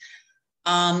research.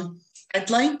 I'd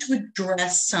like to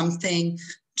address something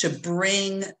to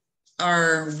bring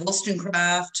our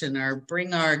Wollstonecraft and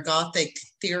bring our Gothic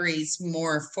theories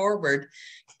more forward,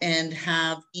 and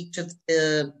have each of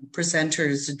the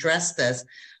presenters address this.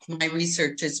 My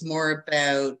research is more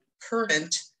about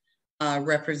current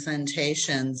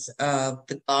representations of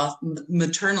the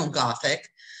maternal Gothic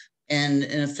and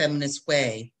in a feminist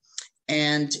way.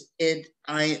 And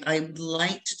I'd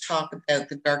like to talk about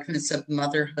the darkness of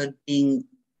motherhood being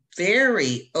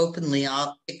very openly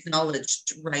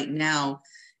acknowledged right now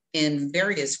in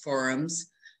various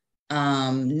forums,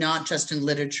 not just in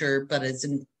literature, but as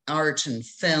in art and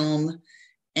film,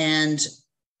 and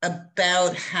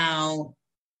about how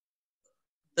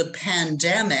the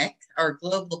pandemic, our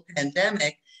global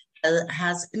pandemic,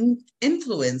 has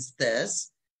influenced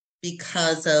this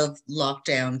because of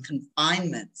lockdown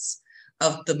confinements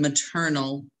of the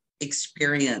maternal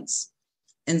experience.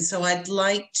 And so I'd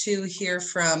like to hear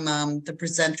from the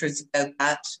presenters about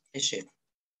that issue.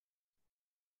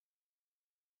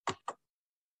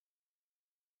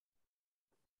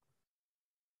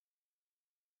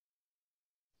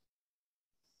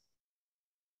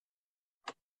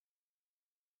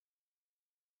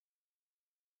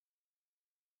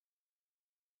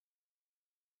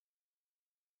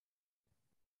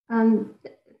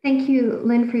 Thank you,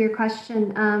 Lynn, for your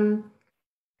question.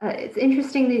 It's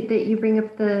interesting that you bring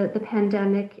up the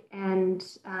pandemic and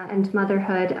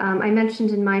motherhood. I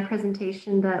mentioned in my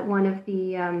presentation that one of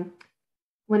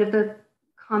the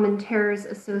common terrors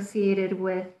associated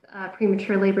with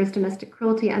premature labor is domestic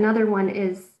cruelty. Another one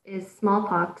is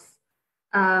smallpox.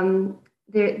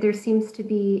 There seems to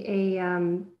be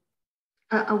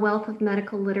a wealth of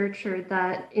medical literature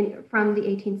that from the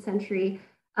 18th century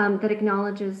that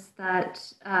acknowledges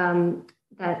that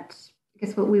that I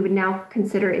guess what we would now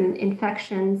consider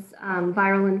infections,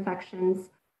 viral infections,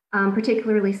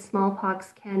 particularly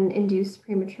smallpox, can induce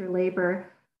premature labor.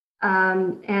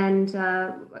 And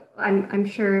I'm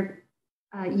sure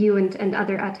you and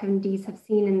other attendees have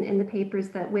seen in the papers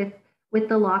that with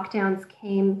the lockdowns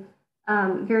came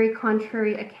very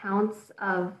contrary accounts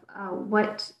of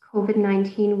what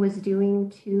COVID-19 was doing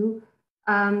to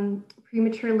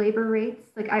premature labor rates.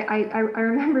 Like I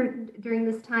remember during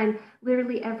this time,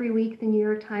 literally every week, the New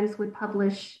York Times would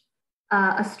publish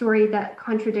a story that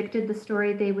contradicted the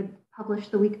story they would publish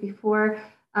the week before.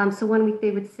 So one week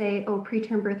they would say, oh,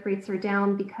 preterm birth rates are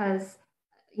down because,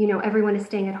 you know, everyone is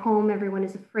staying at home, everyone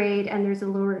is afraid, and there's a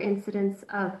lower incidence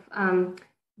of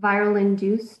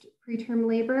viral-induced preterm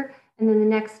labor. And then the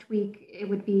next week it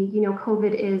would be, you know,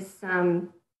 COVID is,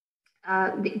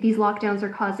 these lockdowns are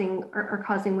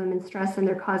causing women stress, and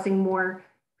they're causing more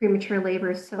premature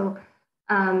labor. So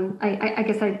I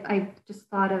guess I just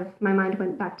thought of, my mind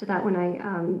went back to that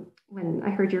when I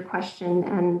heard your question,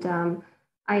 and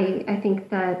I think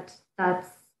that that's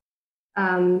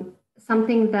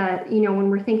something that, you know, when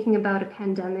we're thinking about a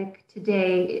pandemic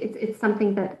today, it's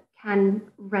something that can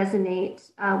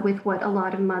resonate with what a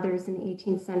lot of mothers in the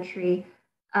 18th century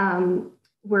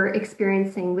were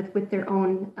experiencing with their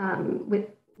own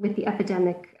with the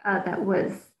epidemic that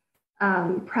was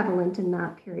prevalent in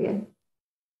that period.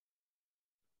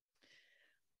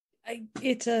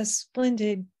 It's a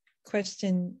splendid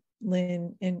question,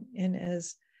 Lynn, and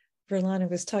as Verlana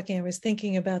was talking, I was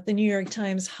thinking about the New York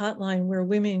Times hotline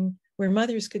where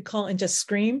mothers could call and just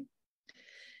scream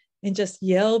and just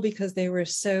yell because they were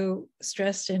so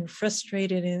stressed and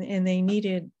frustrated, and they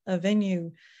needed a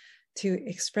venue to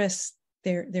express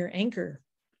their anger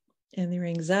and their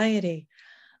anxiety.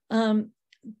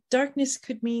 Darkness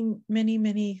could mean many,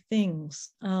 many things.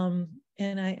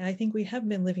 And I think we have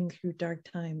been living through dark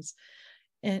times,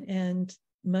 and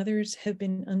mothers have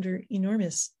been under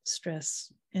enormous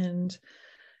stress. And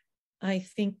I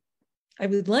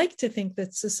would like to think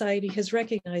that society has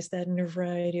recognized that in a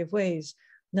variety of ways,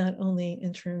 not only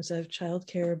in terms of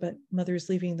childcare, but mothers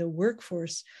leaving the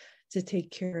workforce to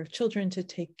take care of children, to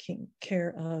take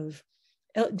care of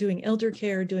doing elder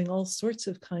care, doing all sorts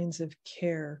of kinds of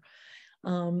care.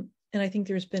 And I think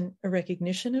there's been a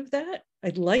recognition of that.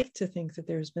 I'd like to think that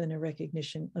there's been a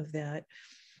recognition of that.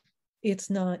 It's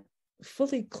not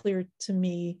fully clear to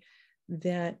me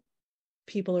that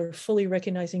people are fully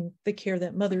recognizing the care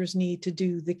that mothers need to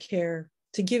give the care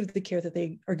that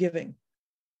they are giving.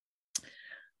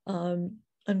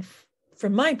 And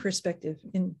from my perspective,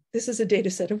 and this is a data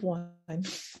set of one,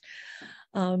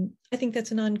 I think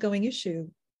that's an ongoing issue,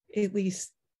 at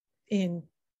least in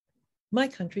my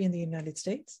country, in the United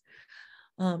States.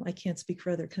 I can't speak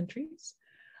for other countries.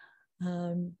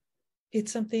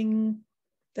 It's something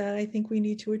that I think we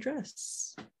need to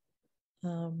address.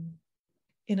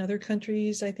 In other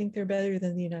countries, I think they're better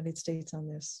than the United States on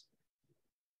this.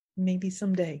 Maybe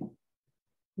someday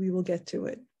we will get to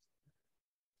it.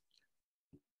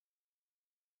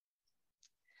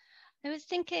 I was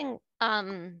thinking,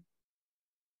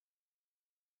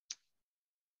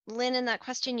 Lynn, in that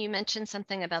question, you mentioned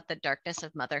something about the darkness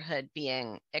of motherhood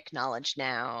being acknowledged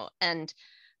now. And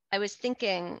I was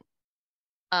thinking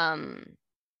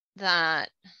that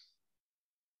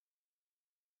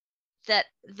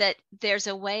there's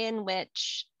a way in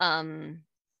which the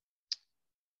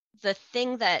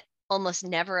thing that almost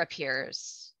never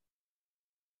appears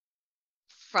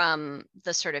from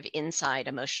the sort of inside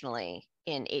emotionally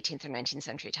in 18th or 19th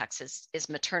century texts is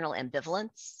maternal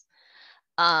ambivalence.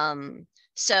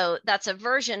 So that's a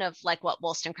version of like what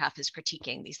Wollstonecraft is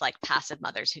critiquing, these like passive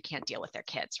mothers who can't deal with their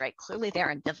kids, right? Clearly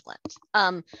they're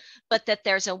ambivalent, but that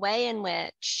there's a way in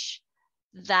which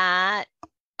that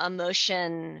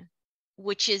emotion,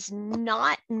 which is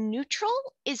not neutral,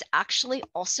 is actually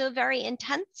also very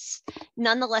intense,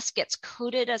 nonetheless gets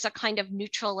coded as a kind of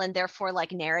neutral and therefore like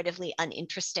narratively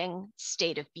uninteresting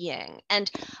state of being.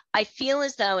 And I feel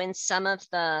as though in some of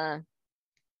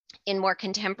in more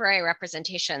contemporary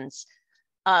representations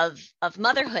of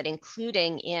motherhood,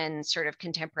 including in sort of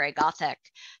contemporary Gothic,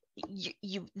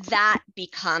 that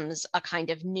becomes a kind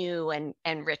of new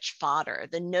and rich fodder.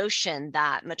 The notion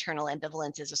that maternal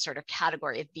ambivalence is a sort of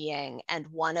category of being and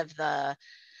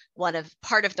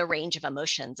part of the range of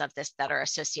emotions of this that are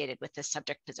associated with this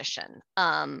subject position.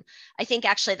 I think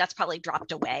actually that's probably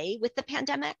dropped away with the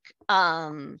pandemic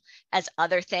as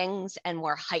other things and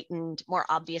more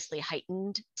obviously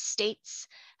heightened states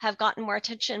have gotten more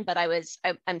attention. But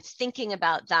I'm thinking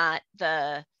about that,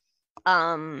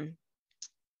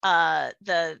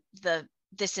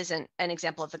 this isn't an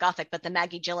example of the Gothic, but the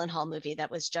Maggie Gyllenhaal movie that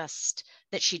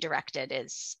she directed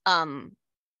is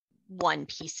one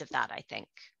piece of that, I think,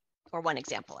 or one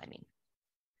example, I mean.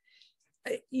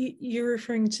 You're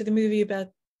referring to the movie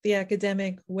about the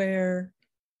academic where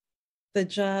the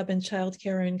job and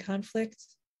childcare are in conflict?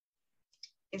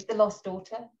 Is The Lost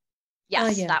Daughter?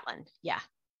 Yes, yeah. That one, yeah.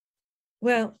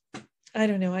 Well, I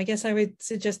don't know. I guess I would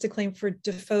suggest a claim for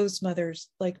Defoe's mothers,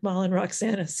 like Moll and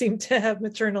Roxana, seem to have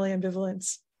maternal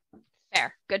ambivalence.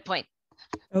 Fair, good point.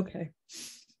 Okay.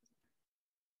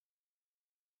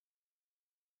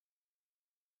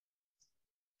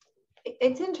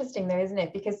 It's interesting though, isn't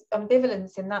it? Because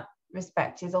ambivalence in that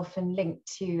respect is often linked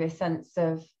to a sense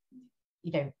of,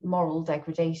 moral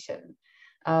degradation.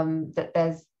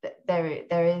 That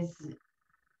there is,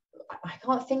 I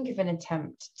can't think of an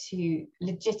attempt to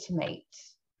legitimate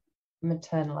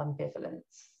maternal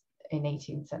ambivalence in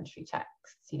 18th century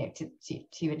texts,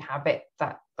 to inhabit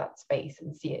that space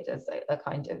and see it as a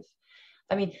kind of,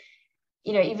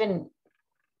 even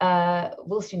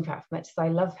Wollstonecraft, much as I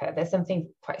love her, there's something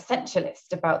quite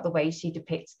essentialist about the way she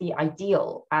depicts the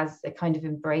ideal as a kind of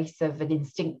embrace of an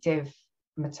instinctive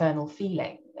maternal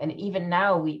feeling. And even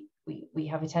now we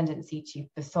have a tendency to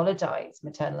pathologize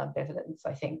maternal ambivalence,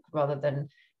 I think, rather than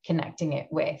connecting it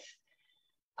with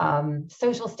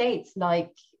social states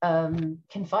like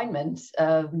confinement,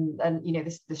 and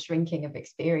the shrinking of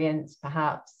experience,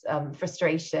 perhaps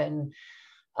frustration,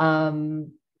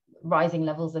 rising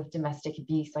levels of domestic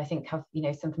abuse, I think, have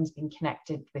sometimes been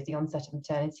connected with the onset of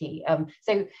maternity.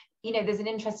 So there's an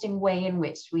interesting way in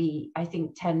which we, I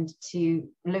think, tend to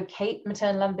locate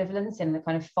maternal ambivalence in the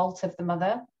kind of fault of the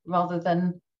mother rather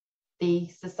than the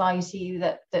society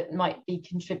that might be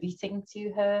contributing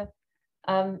to her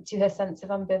sense of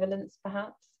ambivalence,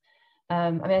 perhaps.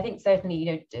 I think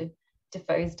certainly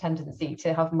Defoe's tendency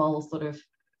to have Moll sort of,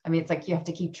 it's like you have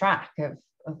to keep track of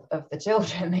the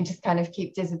children. They just kind of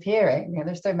keep disappearing.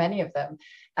 There's so many of them,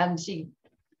 and she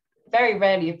very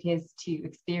rarely appears to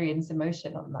experience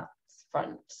emotion on that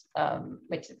front,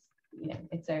 which is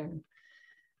its own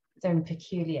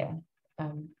peculiar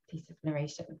piece of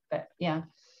narration. But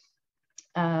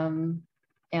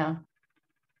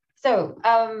so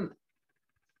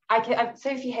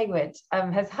Sophie Hayward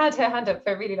has had her hand up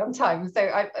for a really long time, so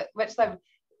much as I'm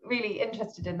really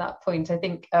interested in that point, I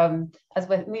think as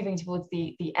we're moving towards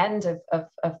the end of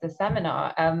the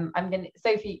seminar,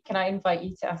 Sophie, can I invite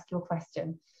you to ask your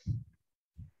question?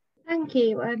 Thank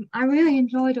you. I really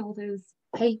enjoyed all those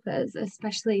papers,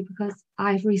 especially because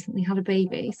I've recently had a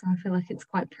baby, so I feel like it's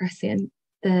quite prescient,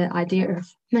 the idea of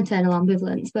maternal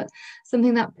ambivalence. But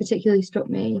something that particularly struck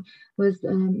me was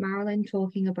Marilyn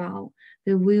talking about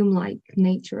the womb-like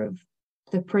nature of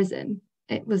the prison.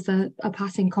 It was a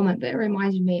passing comment, but it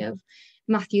reminded me of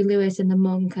Matthew Lewis in The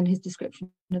Monk and his description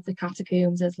of the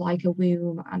catacombs as like a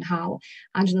womb, and how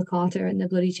Angela Carter in The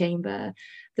Bloody Chamber,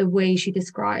 the way she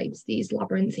describes these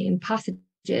labyrinthine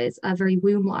passages are very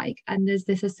womb-like. And there's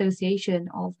this association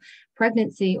of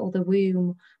pregnancy or the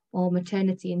womb or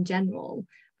maternity in general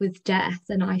with death.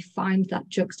 And I find that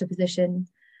juxtaposition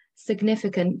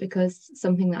significant because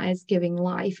something that is giving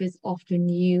life is often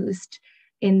used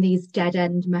in these dead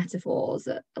end metaphors,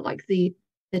 like the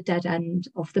dead end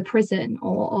of the prison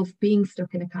or of being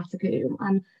stuck in a catacomb.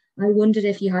 And I wondered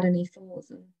if you had any thoughts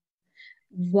on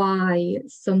why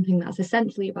something that's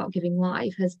essentially about giving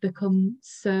life has become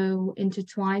so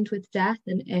intertwined with death,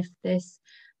 and if this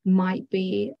might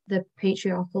be the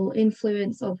patriarchal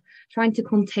influence of trying to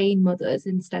contain mothers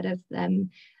instead of them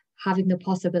having the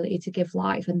possibility to give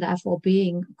life, and therefore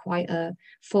being quite a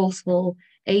forceful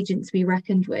agent to be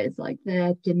reckoned with, like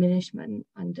their diminishment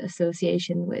and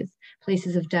association with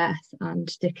places of death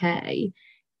and decay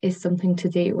is something to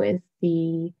do with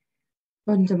the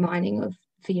undermining of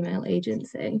female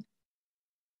agency.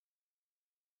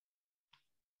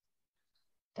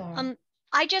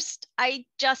 I just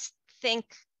think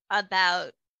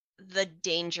about the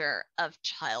danger of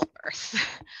childbirth.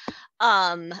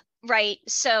 Right.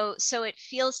 So it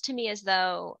feels to me as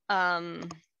though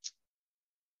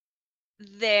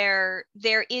there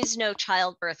is no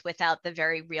childbirth without the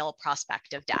very real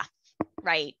prospect of death,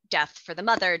 right? Death for the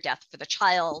mother, death for the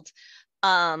child.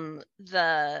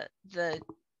 The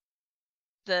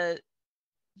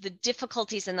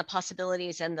difficulties and the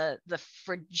possibilities and the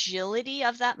fragility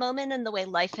of that moment, and the way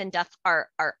life and death are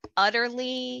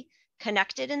utterly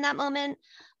connected in that moment,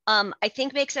 I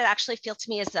think makes it actually feel to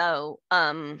me as though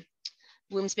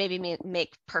wombs maybe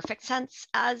make perfect sense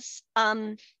as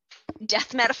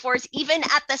death metaphors, even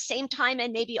at the same time,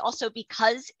 and maybe also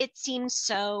because it seems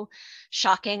so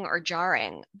shocking or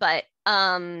jarring. But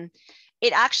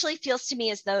it actually feels to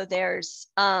me as though there's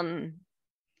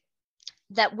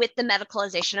that with the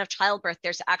medicalization of childbirth,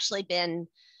 there's actually been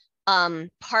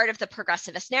part of the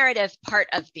progressivist narrative, part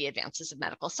of the advances of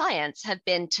medical science have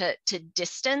been to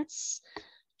distance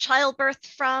childbirth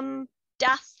from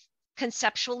death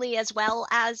conceptually as well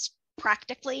as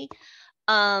practically.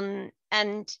 And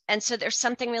so there's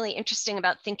something really interesting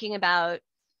about thinking about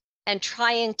and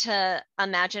trying to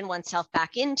imagine oneself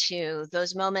back into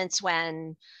those moments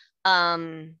when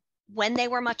they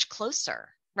were much closer,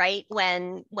 right?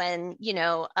 When you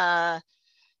know,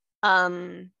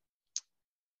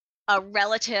 a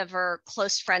relative or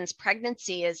close friend's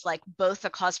pregnancy is like both a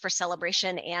cause for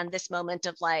celebration and this moment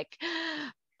of like,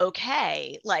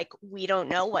 okay, like we don't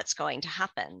know what's going to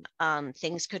happen.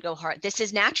 Things could go hard. This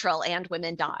is natural and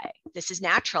women die. This is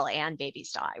natural and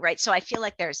babies die, right? So I feel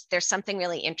like there's something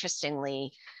really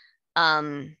interestingly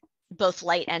both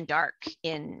light and dark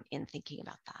in thinking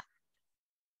about that.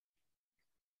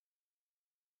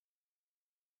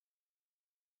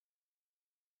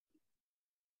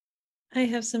 I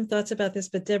have some thoughts about this,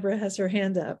 but Deborah has her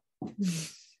hand up.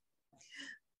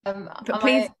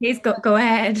 Please go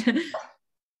ahead.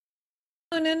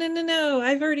 Oh, no.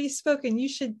 I've already spoken. You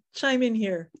should chime in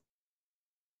here.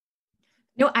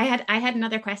 No, I had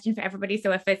another question for everybody.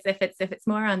 So if it's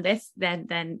more on this, then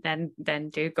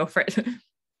do go for it.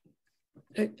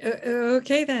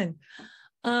 Okay, then.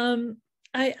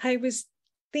 I was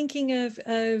thinking of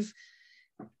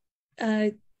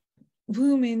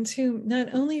womb and tomb,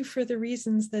 not only for the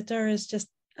reasons that Dara's just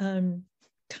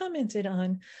commented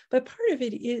on, but part of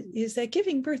it is that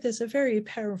giving birth is a very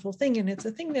powerful thing, and it's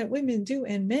a thing that women do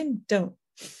and men don't.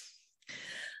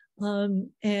 And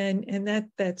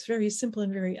that's very simple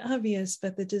and very obvious,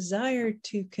 but the desire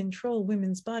to control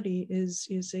women's body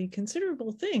is a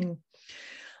considerable thing.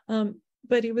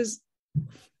 But it was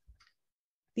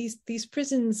these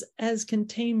prisons as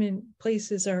containment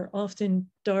places are often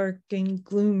dark and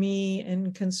gloomy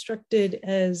and constructed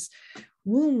as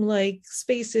womb-like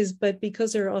spaces, but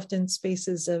because they're often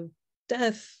spaces of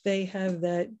death, they have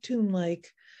that tomb-like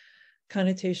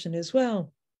connotation as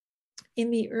well.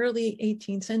 In the early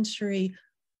 18th century,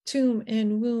 tomb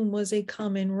and womb was a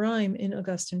common rhyme in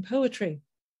Augustan poetry.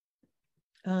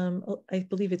 I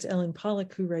believe it's Ellen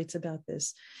Pollock who writes about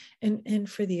this. And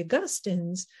for the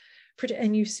Augustans,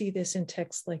 and you see this in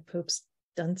texts like Pope's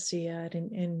Dunciad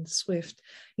and Swift,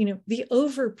 you know, the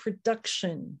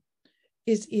overproduction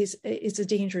is a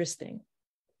dangerous thing.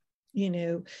 You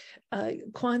know,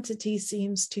 quantity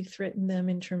seems to threaten them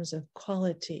in terms of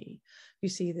quality. You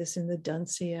see this in the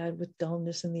Dunciad with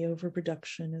dullness and the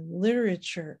overproduction of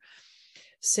literature.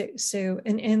 So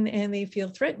and they feel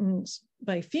threatened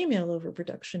by female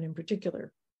overproduction in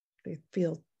particular. They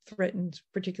feel threatened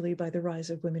particularly by the rise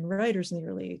of women writers in the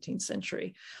early 18th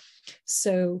century.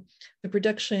 So the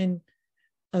production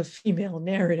of female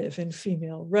narrative and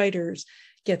female writers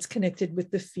gets connected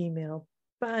with the female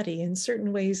body in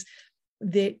certain ways.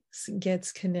 That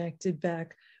gets connected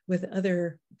back with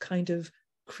other kind of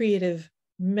creative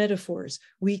metaphors.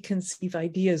 We conceive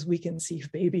ideas, we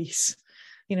conceive babies.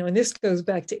 You know, and this goes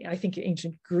back to, I think,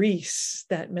 ancient Greece,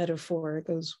 that metaphor. It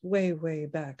goes way, way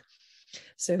back.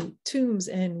 So tombs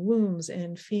and wombs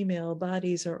and female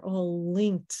bodies are all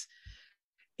linked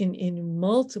in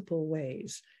multiple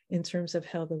ways in terms of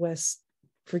how the West,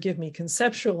 forgive me,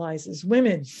 conceptualizes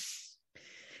women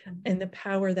and the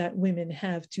power that women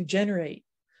have to generate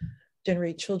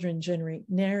children, generate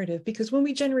narrative. Because when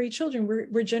we generate children,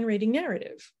 we're generating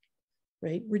narrative,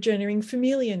 right? We're generating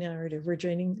familial narrative, we're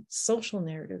generating social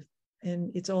narrative,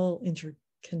 and it's all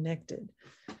interconnected.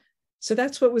 So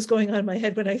that's what was going on in my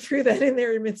head when I threw that in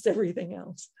there amidst everything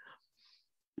else.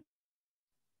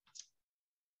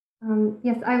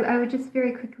 Yes, I would just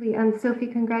very quickly, Sophie,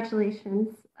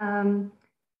 congratulations. I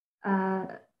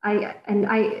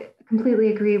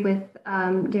completely agree with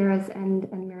Dara's and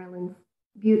Marilyn's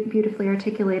beautifully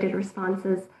articulated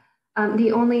responses.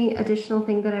 The only additional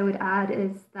thing that I would add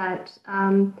is that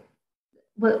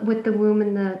with the womb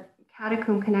and the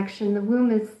catacomb connection, the womb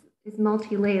is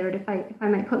multi-layered. If I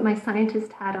might put my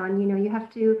scientist hat on, you know, you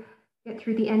have to get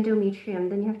through the endometrium,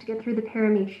 then you have to get through the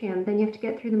parametrium, then you have to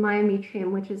get through the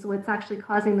myometrium, which is what's actually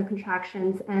causing the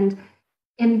contractions. And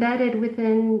embedded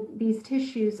within these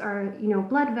tissues are, you know,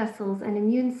 blood vessels and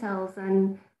immune cells,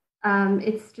 and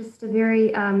it's just a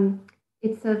very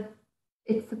it's a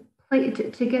place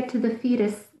to get to the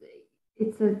fetus.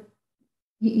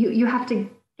 You have to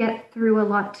get through a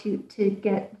lot to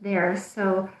get there.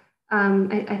 So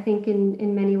I think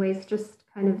in many ways, just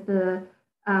kind of the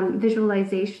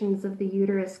visualizations of the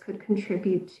uterus could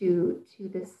contribute to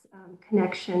this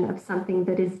connection of something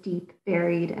that is deep,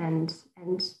 buried, and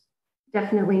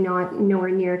definitely nowhere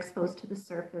near exposed to the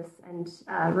surface, and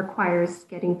requires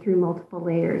getting through multiple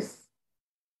layers.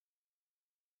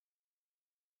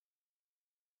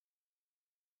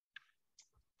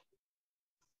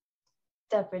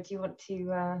 Deborah, do you want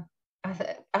to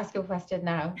ask your question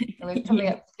now? We're coming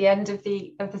up to the end of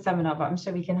the seminar, but I'm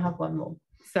sure we can have one more.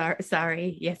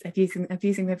 Sorry, yes, abusing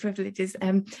my privileges.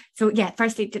 So yeah,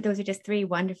 firstly, those are just three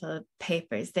wonderful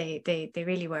papers. They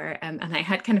really were, and I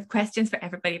had kind of questions for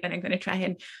everybody, but I'm going to try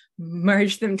and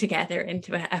merge them together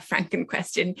into a Franken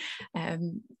question.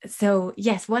 So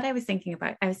yes, what I was thinking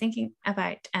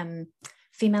about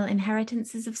female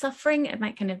inheritances of suffering. It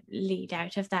might kind of lead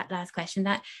out of that last question,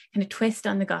 that kind of twist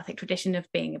on the Gothic tradition of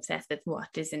being obsessed with what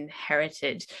is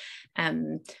inherited,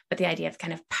 but the idea of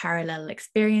kind of parallel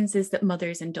experiences that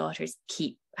mothers and daughters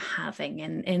keep having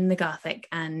in the Gothic,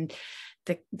 and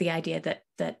the idea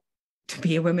that to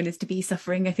be a woman is to be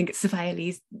suffering. I think it's Sophia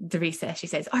Lee's The Recess. She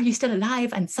says, "Are you still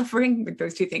alive and suffering?"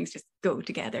 Those two things just go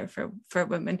together for a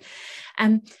woman.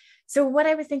 So what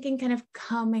I was thinking, kind of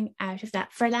coming out of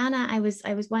that, for Lana, I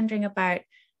was wondering about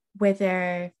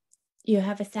whether you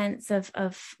have a sense of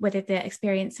whether the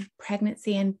experience of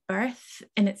pregnancy and birth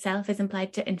in itself is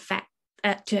implied to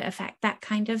affect that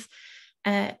kind of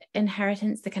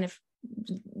inheritance, the kind of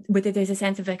whether there's a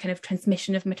sense of a kind of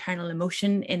transmission of maternal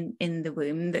emotion in the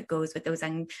womb that goes with those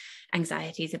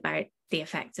anxieties about the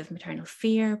effects of maternal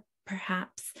fear,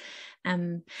 perhaps.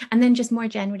 And then just more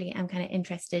generally, I'm kind of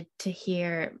interested to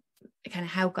hear kind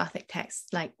of how Gothic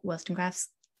texts like Wollstonecraft's,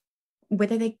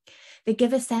 whether they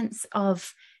give a sense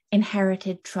of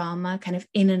inherited trauma kind of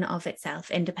in and of itself,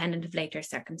 independent of later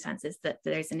circumstances, that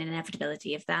there's an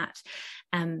inevitability of that.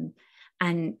 And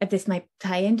this might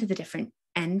tie into the different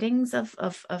endings of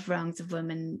Wrongs of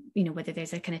Women, you know, whether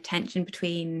there's a kind of tension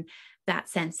between that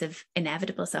sense of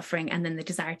inevitable suffering and then the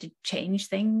desire to change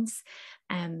things.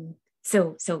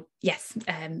 So yes,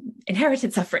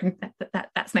 inherited suffering,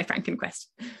 that's my Franken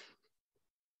question.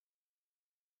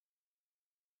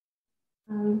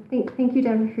 Thank you,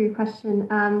 Deborah, for your question.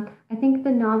 I think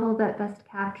the novel that best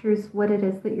captures what it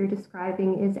is that you're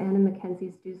describing is Anna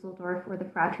Mackenzie's Dusseldorf, or The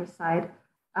Fratricide.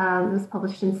 It was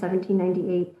published in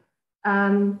 1798.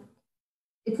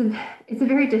 It's a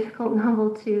very difficult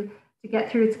novel to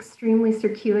get through. It's extremely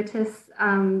circuitous,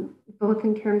 both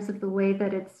in terms of the way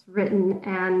that it's written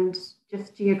and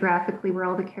just geographically where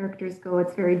all the characters go.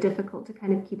 It's very difficult to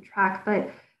kind of keep track.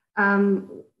 But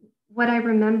what I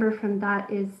remember from that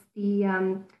is the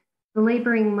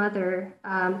laboring mother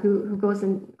who goes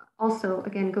in, also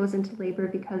again goes into labor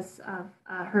because of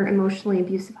her emotionally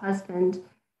abusive husband.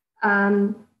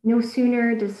 No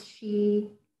sooner does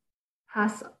she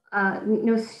pass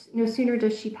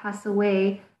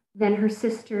away than her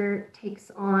sister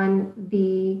takes on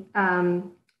the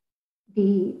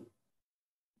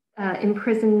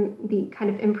kind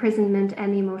of imprisonment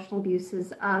and the emotional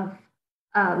abuses of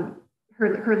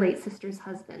her late sister's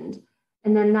husband.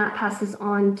 And then that passes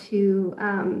on to, I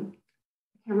can't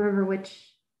remember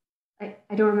which, I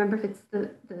don't remember if it's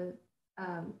the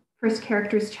first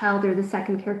character's child or the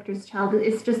second character's child.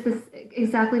 It's just this,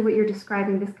 exactly what you're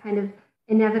describing, this kind of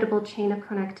inevitable chain of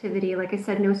connectivity. Like I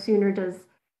said, no sooner does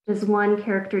one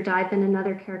character die than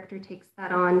another character takes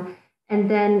that on. And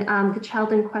then the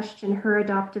child in question, her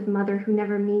adoptive mother, who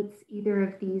never meets either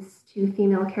of these two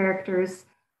female characters,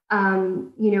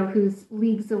 who's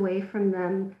leagues away from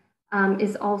them,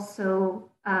 is also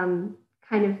kind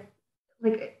of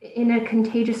like in a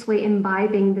contagious way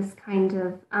imbibing this kind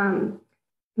of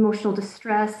emotional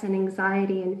distress and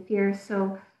anxiety and fear.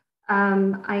 So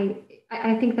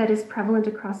I think that is prevalent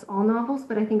across all novels,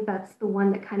 but I think that's the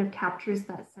one that kind of captures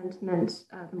that sentiment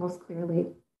the most clearly.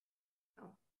 So,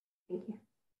 thank you.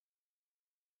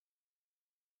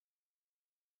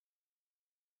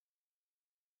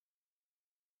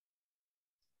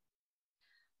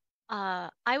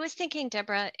 I was thinking,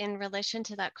 Deborah, in relation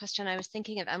to that question, I was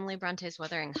thinking of Emily Bronte's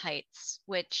Wuthering Heights,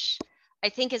 which I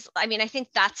think I think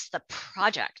that's the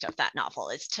project of that novel,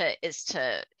 is to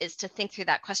think through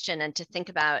that question and to think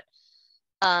about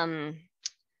the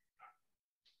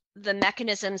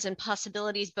mechanisms and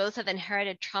possibilities both of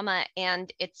inherited trauma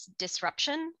and its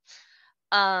disruption.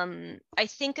 I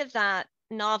think of that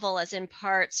novel as in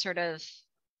part sort of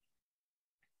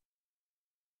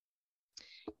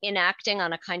enacting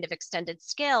on a kind of extended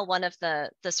scale one of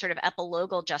the sort of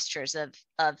epilogal gestures of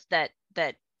that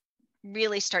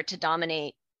really start to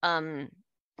dominate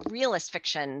realist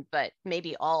fiction, but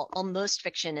maybe almost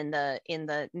fiction in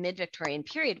the mid-Victorian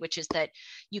period, which is that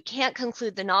you can't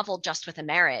conclude the novel just with a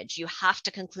marriage. You have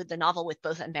to conclude the novel with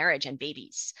both a marriage and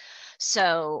babies.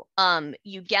 So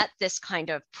you get this kind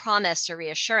of promise or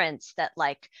reassurance that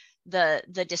like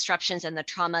the disruptions and the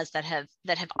traumas that have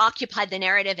occupied the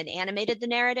narrative and animated the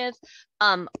narrative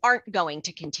aren't going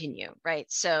to continue, right?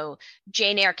 So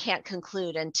Jane Eyre can't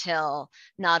conclude until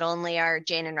not only are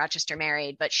Jane and Rochester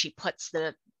married, but she puts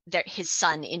his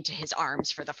son into his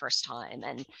arms for the first time,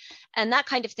 and that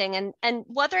kind of thing. And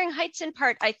Wuthering Heights in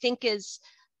part, I think, is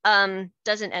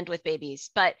doesn't end with babies,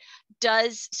 but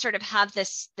does sort of have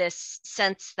this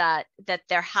sense that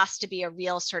there has to be a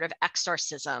real sort of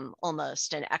exorcism,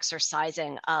 almost an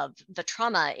exorcising of the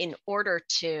trauma in order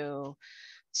to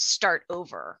start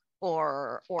over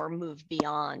or move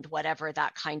beyond whatever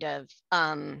that kind of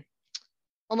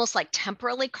almost like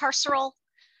temporally carceral,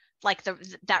 like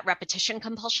that repetition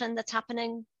compulsion that's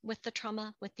happening with the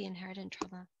trauma, with the inherited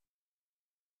trauma.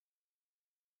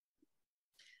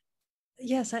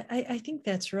 Yes, I think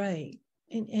that's right.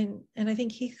 And I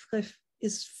think Heathcliff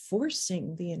is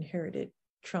forcing the inherited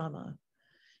trauma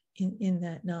in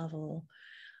that novel.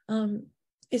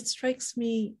 It strikes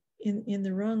me in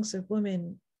The Wrongs of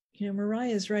Women, you know,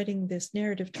 Maria is writing this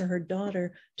narrative to her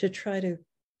daughter to try to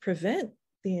prevent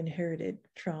the inherited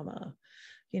trauma.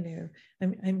 You know,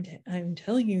 I'm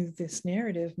telling you this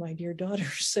narrative, my dear daughter,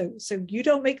 so you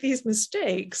don't make these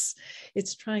mistakes.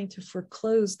 It's trying to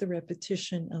foreclose the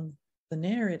repetition of the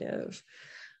narrative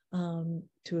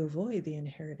to avoid the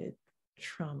inherited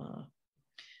trauma.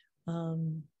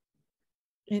 And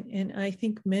I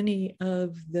think many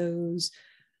of those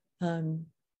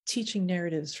teaching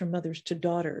narratives from mothers to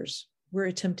daughters were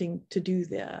attempting to do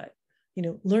that, you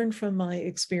know, learn from my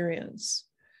experience.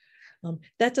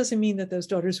 That doesn't mean that those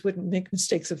daughters wouldn't make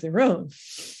mistakes of their own.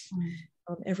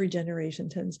 Every generation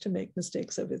tends to make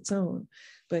mistakes of its own,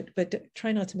 but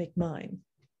try not to make mine,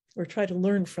 or try to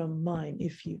learn from mine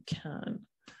if you can.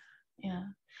 Yeah.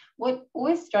 What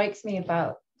always strikes me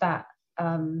about that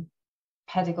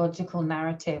pedagogical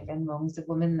narrative in Wrongs of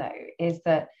Women, though, is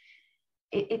that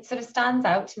it sort of stands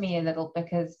out to me a little,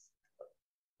 because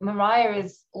Maria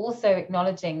is also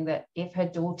acknowledging that if her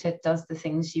daughter does the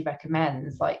things she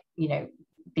recommends, like, you know,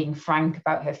 being frank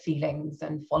about her feelings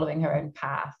and following her own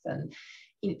path, and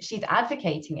you know, she's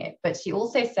advocating it, but she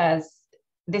also says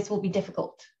this will be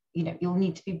difficult. You know, you'll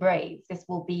need to be brave. This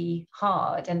will be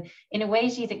hard. And in a way,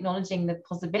 she's acknowledging the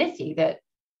possibility that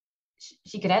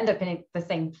she could end up in the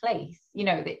same place. You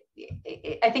know,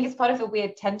 I think it's part of a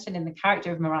weird tension in the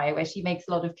character of Maria, where she makes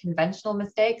a lot of conventional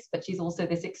mistakes, but she's also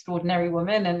this extraordinary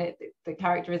woman, and the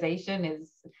characterization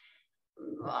is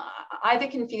either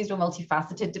confused or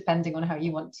multifaceted, depending on how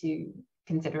you want to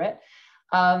consider it.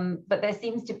 But there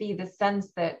seems to be the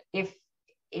sense that if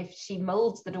she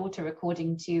molds the daughter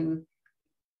according to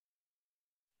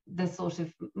the sort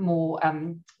of more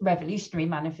revolutionary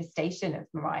manifestation of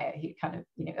Maria, who kind of,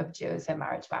 you know, abjures her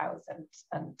marriage vows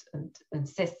and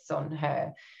insists on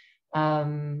her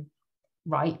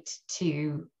right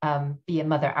to be a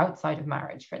mother outside of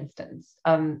marriage, for instance,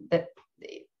 that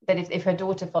if her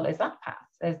daughter follows that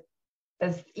path,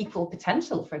 there's equal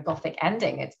potential for a Gothic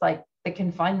ending. It's like the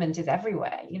confinement is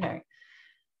everywhere, you know.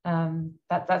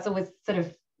 That's always sort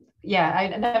of, yeah, I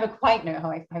never quite know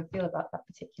how I feel about that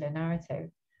particular narrative.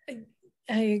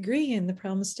 I agree, and the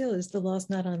problem still is the law's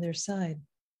not on their side.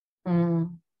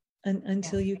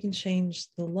 Until you can change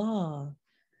the law,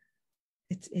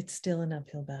 it's still an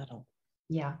uphill battle.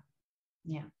 Yeah.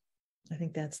 I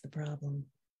think that's the problem.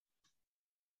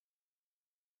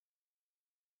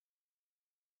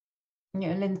 You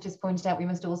know, Lynn just pointed out we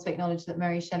must also acknowledge that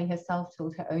Mary Shelley herself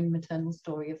told her own maternal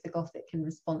story of the Gothic in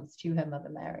response to her mother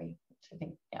Mary, which I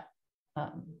think,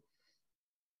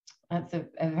 that's a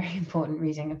very important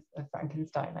reading of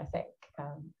Frankenstein, I think.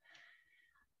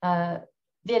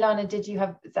 Violana, did you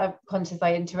have, I'm conscious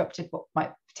I interrupted what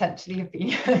might potentially have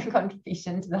been a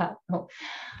contribution to that?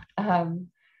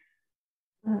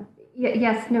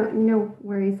 Yes, no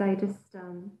worries. I just,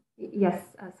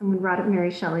 someone brought up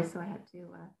Mary Shelley, so I had to.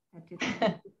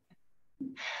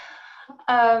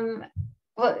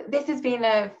 Well, this has been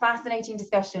a fascinating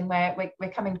discussion where we're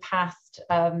coming past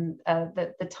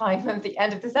the time of the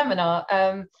end of the seminar,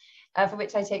 for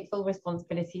which I take full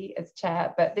responsibility as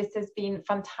chair, but this has been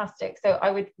fantastic. So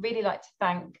I would really like to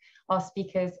thank our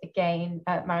speakers again,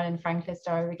 Marilyn Franklis,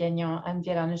 Dara Regagnon, and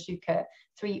Violana Schuker,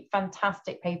 3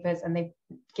 fantastic papers, and they've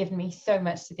given me so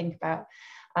much to think about,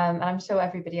 and I'm sure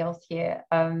everybody else here.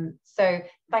 So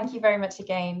thank you very much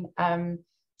again.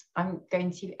 I'm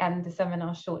going to end the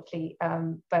seminar shortly,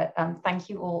 but thank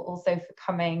you all also for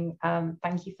coming.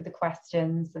 Thank you for the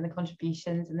questions and the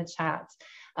contributions in the chat.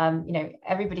 You know,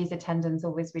 everybody's attendance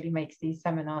always really makes these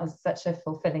seminars such a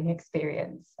fulfilling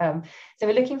experience. So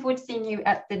we're looking forward to seeing you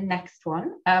at the next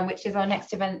one, which is our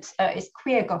next event is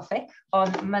Queer Gothic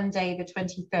on Monday, the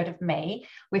 23rd of May,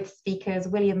 with speakers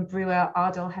William Brewer,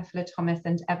 Ardell Heffler-Thomas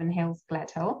and Evan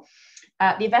Hales-Gledhill.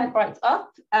 The Eventbrite's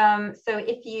up, so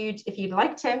if you'd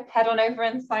like to head on over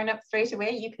and sign up straight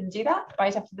away, you can do that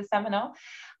right after the seminar.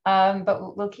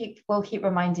 But we'll keep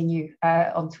reminding you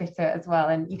on Twitter as well,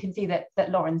 and you can see that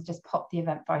Lauren's just popped the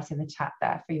Eventbrite in the chat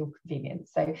there for your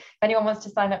convenience. So if anyone wants to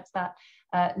sign up to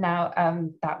that now,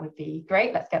 that would be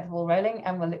great. Let's get the ball rolling,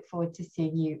 and we'll look forward to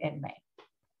seeing you in May.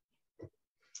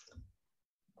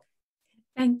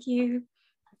 Thank you.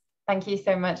 Thank you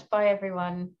so much. Bye,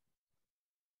 everyone.